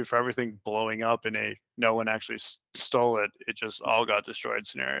thing is true for everything blowing up in a no one actually stole it, it just all got destroyed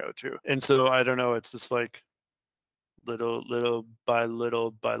scenario too. And so I don't know, it's just like little by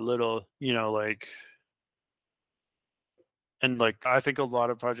little, like, and like I think a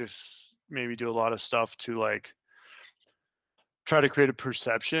lot of projects maybe do a lot of stuff to like try to create a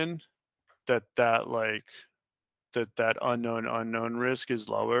perception that like that unknown risk is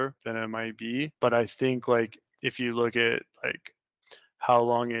lower than it might be. But I think like if you look at like how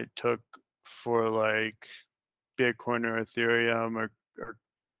long it took for like Bitcoin or Ethereum or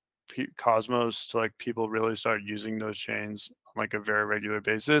Cosmos to like people really start using those chains on like a very regular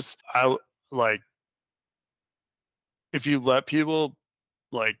basis. Like if you let people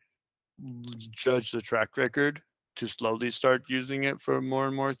like judge the track record to slowly start using it for more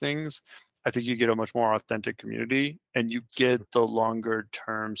and more things, I think you get a much more authentic community and you get the longer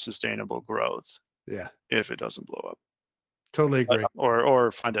term sustainable growth. Yeah. If it doesn't blow up. Totally agree.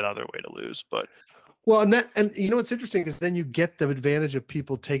 Or find another way to lose. But well, and you know what's interesting is then you get the advantage of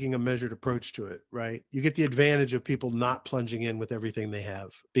people taking a measured approach to it, right? You get the advantage of people not plunging in with everything they have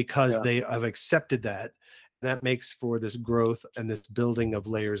because they have accepted that. That makes for this growth and this building of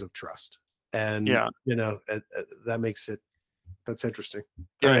layers of trust. And you know, that makes it, that's interesting.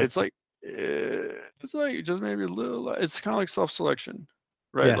 Yeah, it's like just maybe a little. It's kind of like self-selection,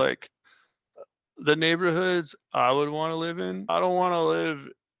 right? Yeah. Like the neighborhoods I would want to live in. I don't want to live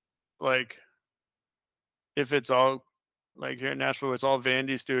like if it's all like here in Nashville, it's all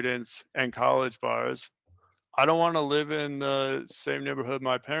Vandy students and college bars. I don't want to live in the same neighborhood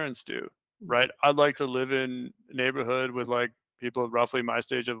my parents do, right? I'd like to live in a neighborhood with like people roughly my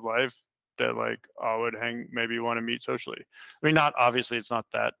stage of life that like I would maybe want to meet socially. I mean, not obviously it's not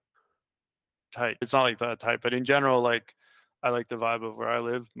that tight. It's not like that tight, but in general, like I like the vibe of where I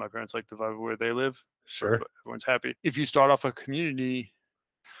live. My parents like the vibe of where they live. Sure. So everyone's happy. If you start off a community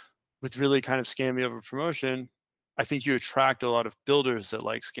with really kind of scammy over promotion, I think you attract a lot of builders that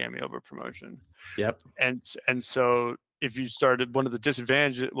like scammy over promotion. Yep. And so if you started, one of the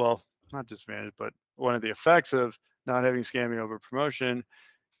disadvantages, well, not disadvantage, but one of the effects of not having scammy over promotion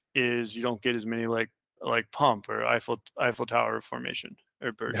is you don't get as many like pump or Eiffel Tower formation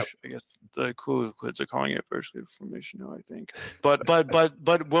or Birch. Yep. I guess the cool kids are calling it Birch formation now, I think. But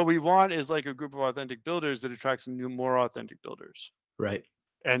what we want is like a group of authentic builders that attracts more authentic builders. Right.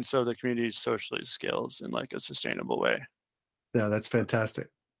 And so the community socially scales in like a sustainable way. Yeah, that's fantastic.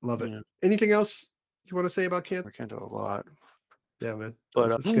 Love it. Yeah. Anything else you want to say about Canto? I can't do a lot. Yeah, man. But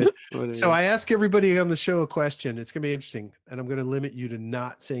that's good. So I ask everybody on the show a question. It's going to be interesting. And I'm going to limit you to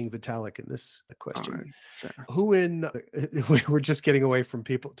not saying Vitalik in this question. Right, who in, we're just getting away from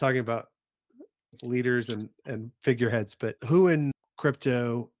people talking about leaders and figureheads, but who in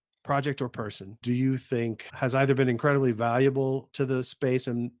crypto, project or person, do you think has either been incredibly valuable to the space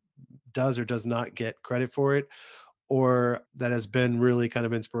and does or does not get credit for it, or that has been really kind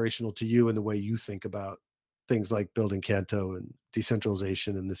of inspirational to you in the way you think about things like building Canto and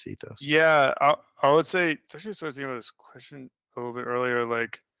decentralization and this ethos? Yeah, I would say, it's actually started thinking about this question a little bit earlier,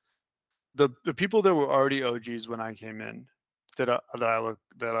 like the people that were already OGs when I came in, I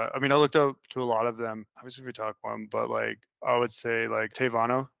mean, I looked up to a lot of them. Obviously, we talk one, but like I would say like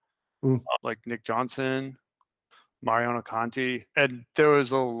Tevano, like Nick Johnson, Mariano Conti, and there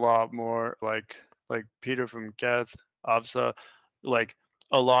was a lot more like Peter from Geth, Avsa, like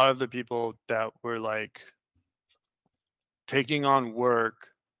a lot of the people that were like taking on work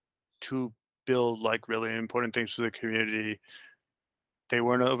to build like really important things for the community. They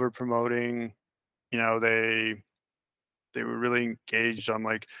weren't over promoting, you know, they were really engaged on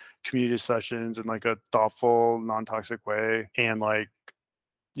like community sessions in like a thoughtful, non-toxic way. And like,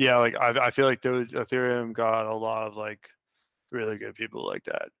 yeah, like I feel like Ethereum got a lot of like really good people like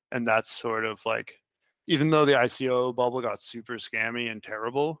that. And that's sort of like, even though the ICO bubble got super scammy and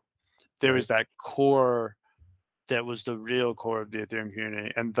terrible, there was that core that was the real core of the Ethereum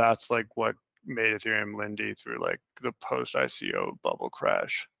community. And that's like what made Ethereum Lindy through like the post ICO bubble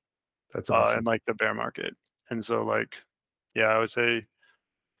crash. That's awesome. And like the bear market. And so like, yeah, I would say,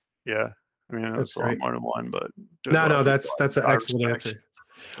 yeah. I mean, it's a lot more than one, but no, that's an excellent answer.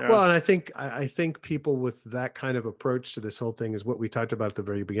 Yeah. Well, and I think people with that kind of approach to this whole thing is what we talked about at the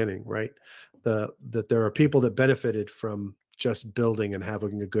very beginning, right? That there are people that benefited from just building and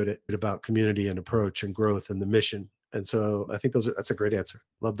having a good about community and approach and growth and the mission. And so I think that's a great answer.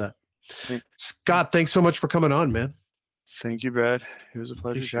 Love that. Thanks. Scott, thanks so much for coming on, man. Thank you, Brad. It was a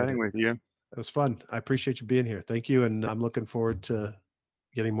pleasure chatting with you. It was fun. I appreciate you being here. Thank you. And I'm looking forward to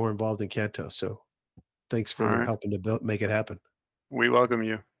getting more involved in Canto. So thanks for helping to make it happen. We welcome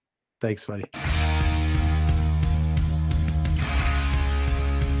you. Thanks, buddy.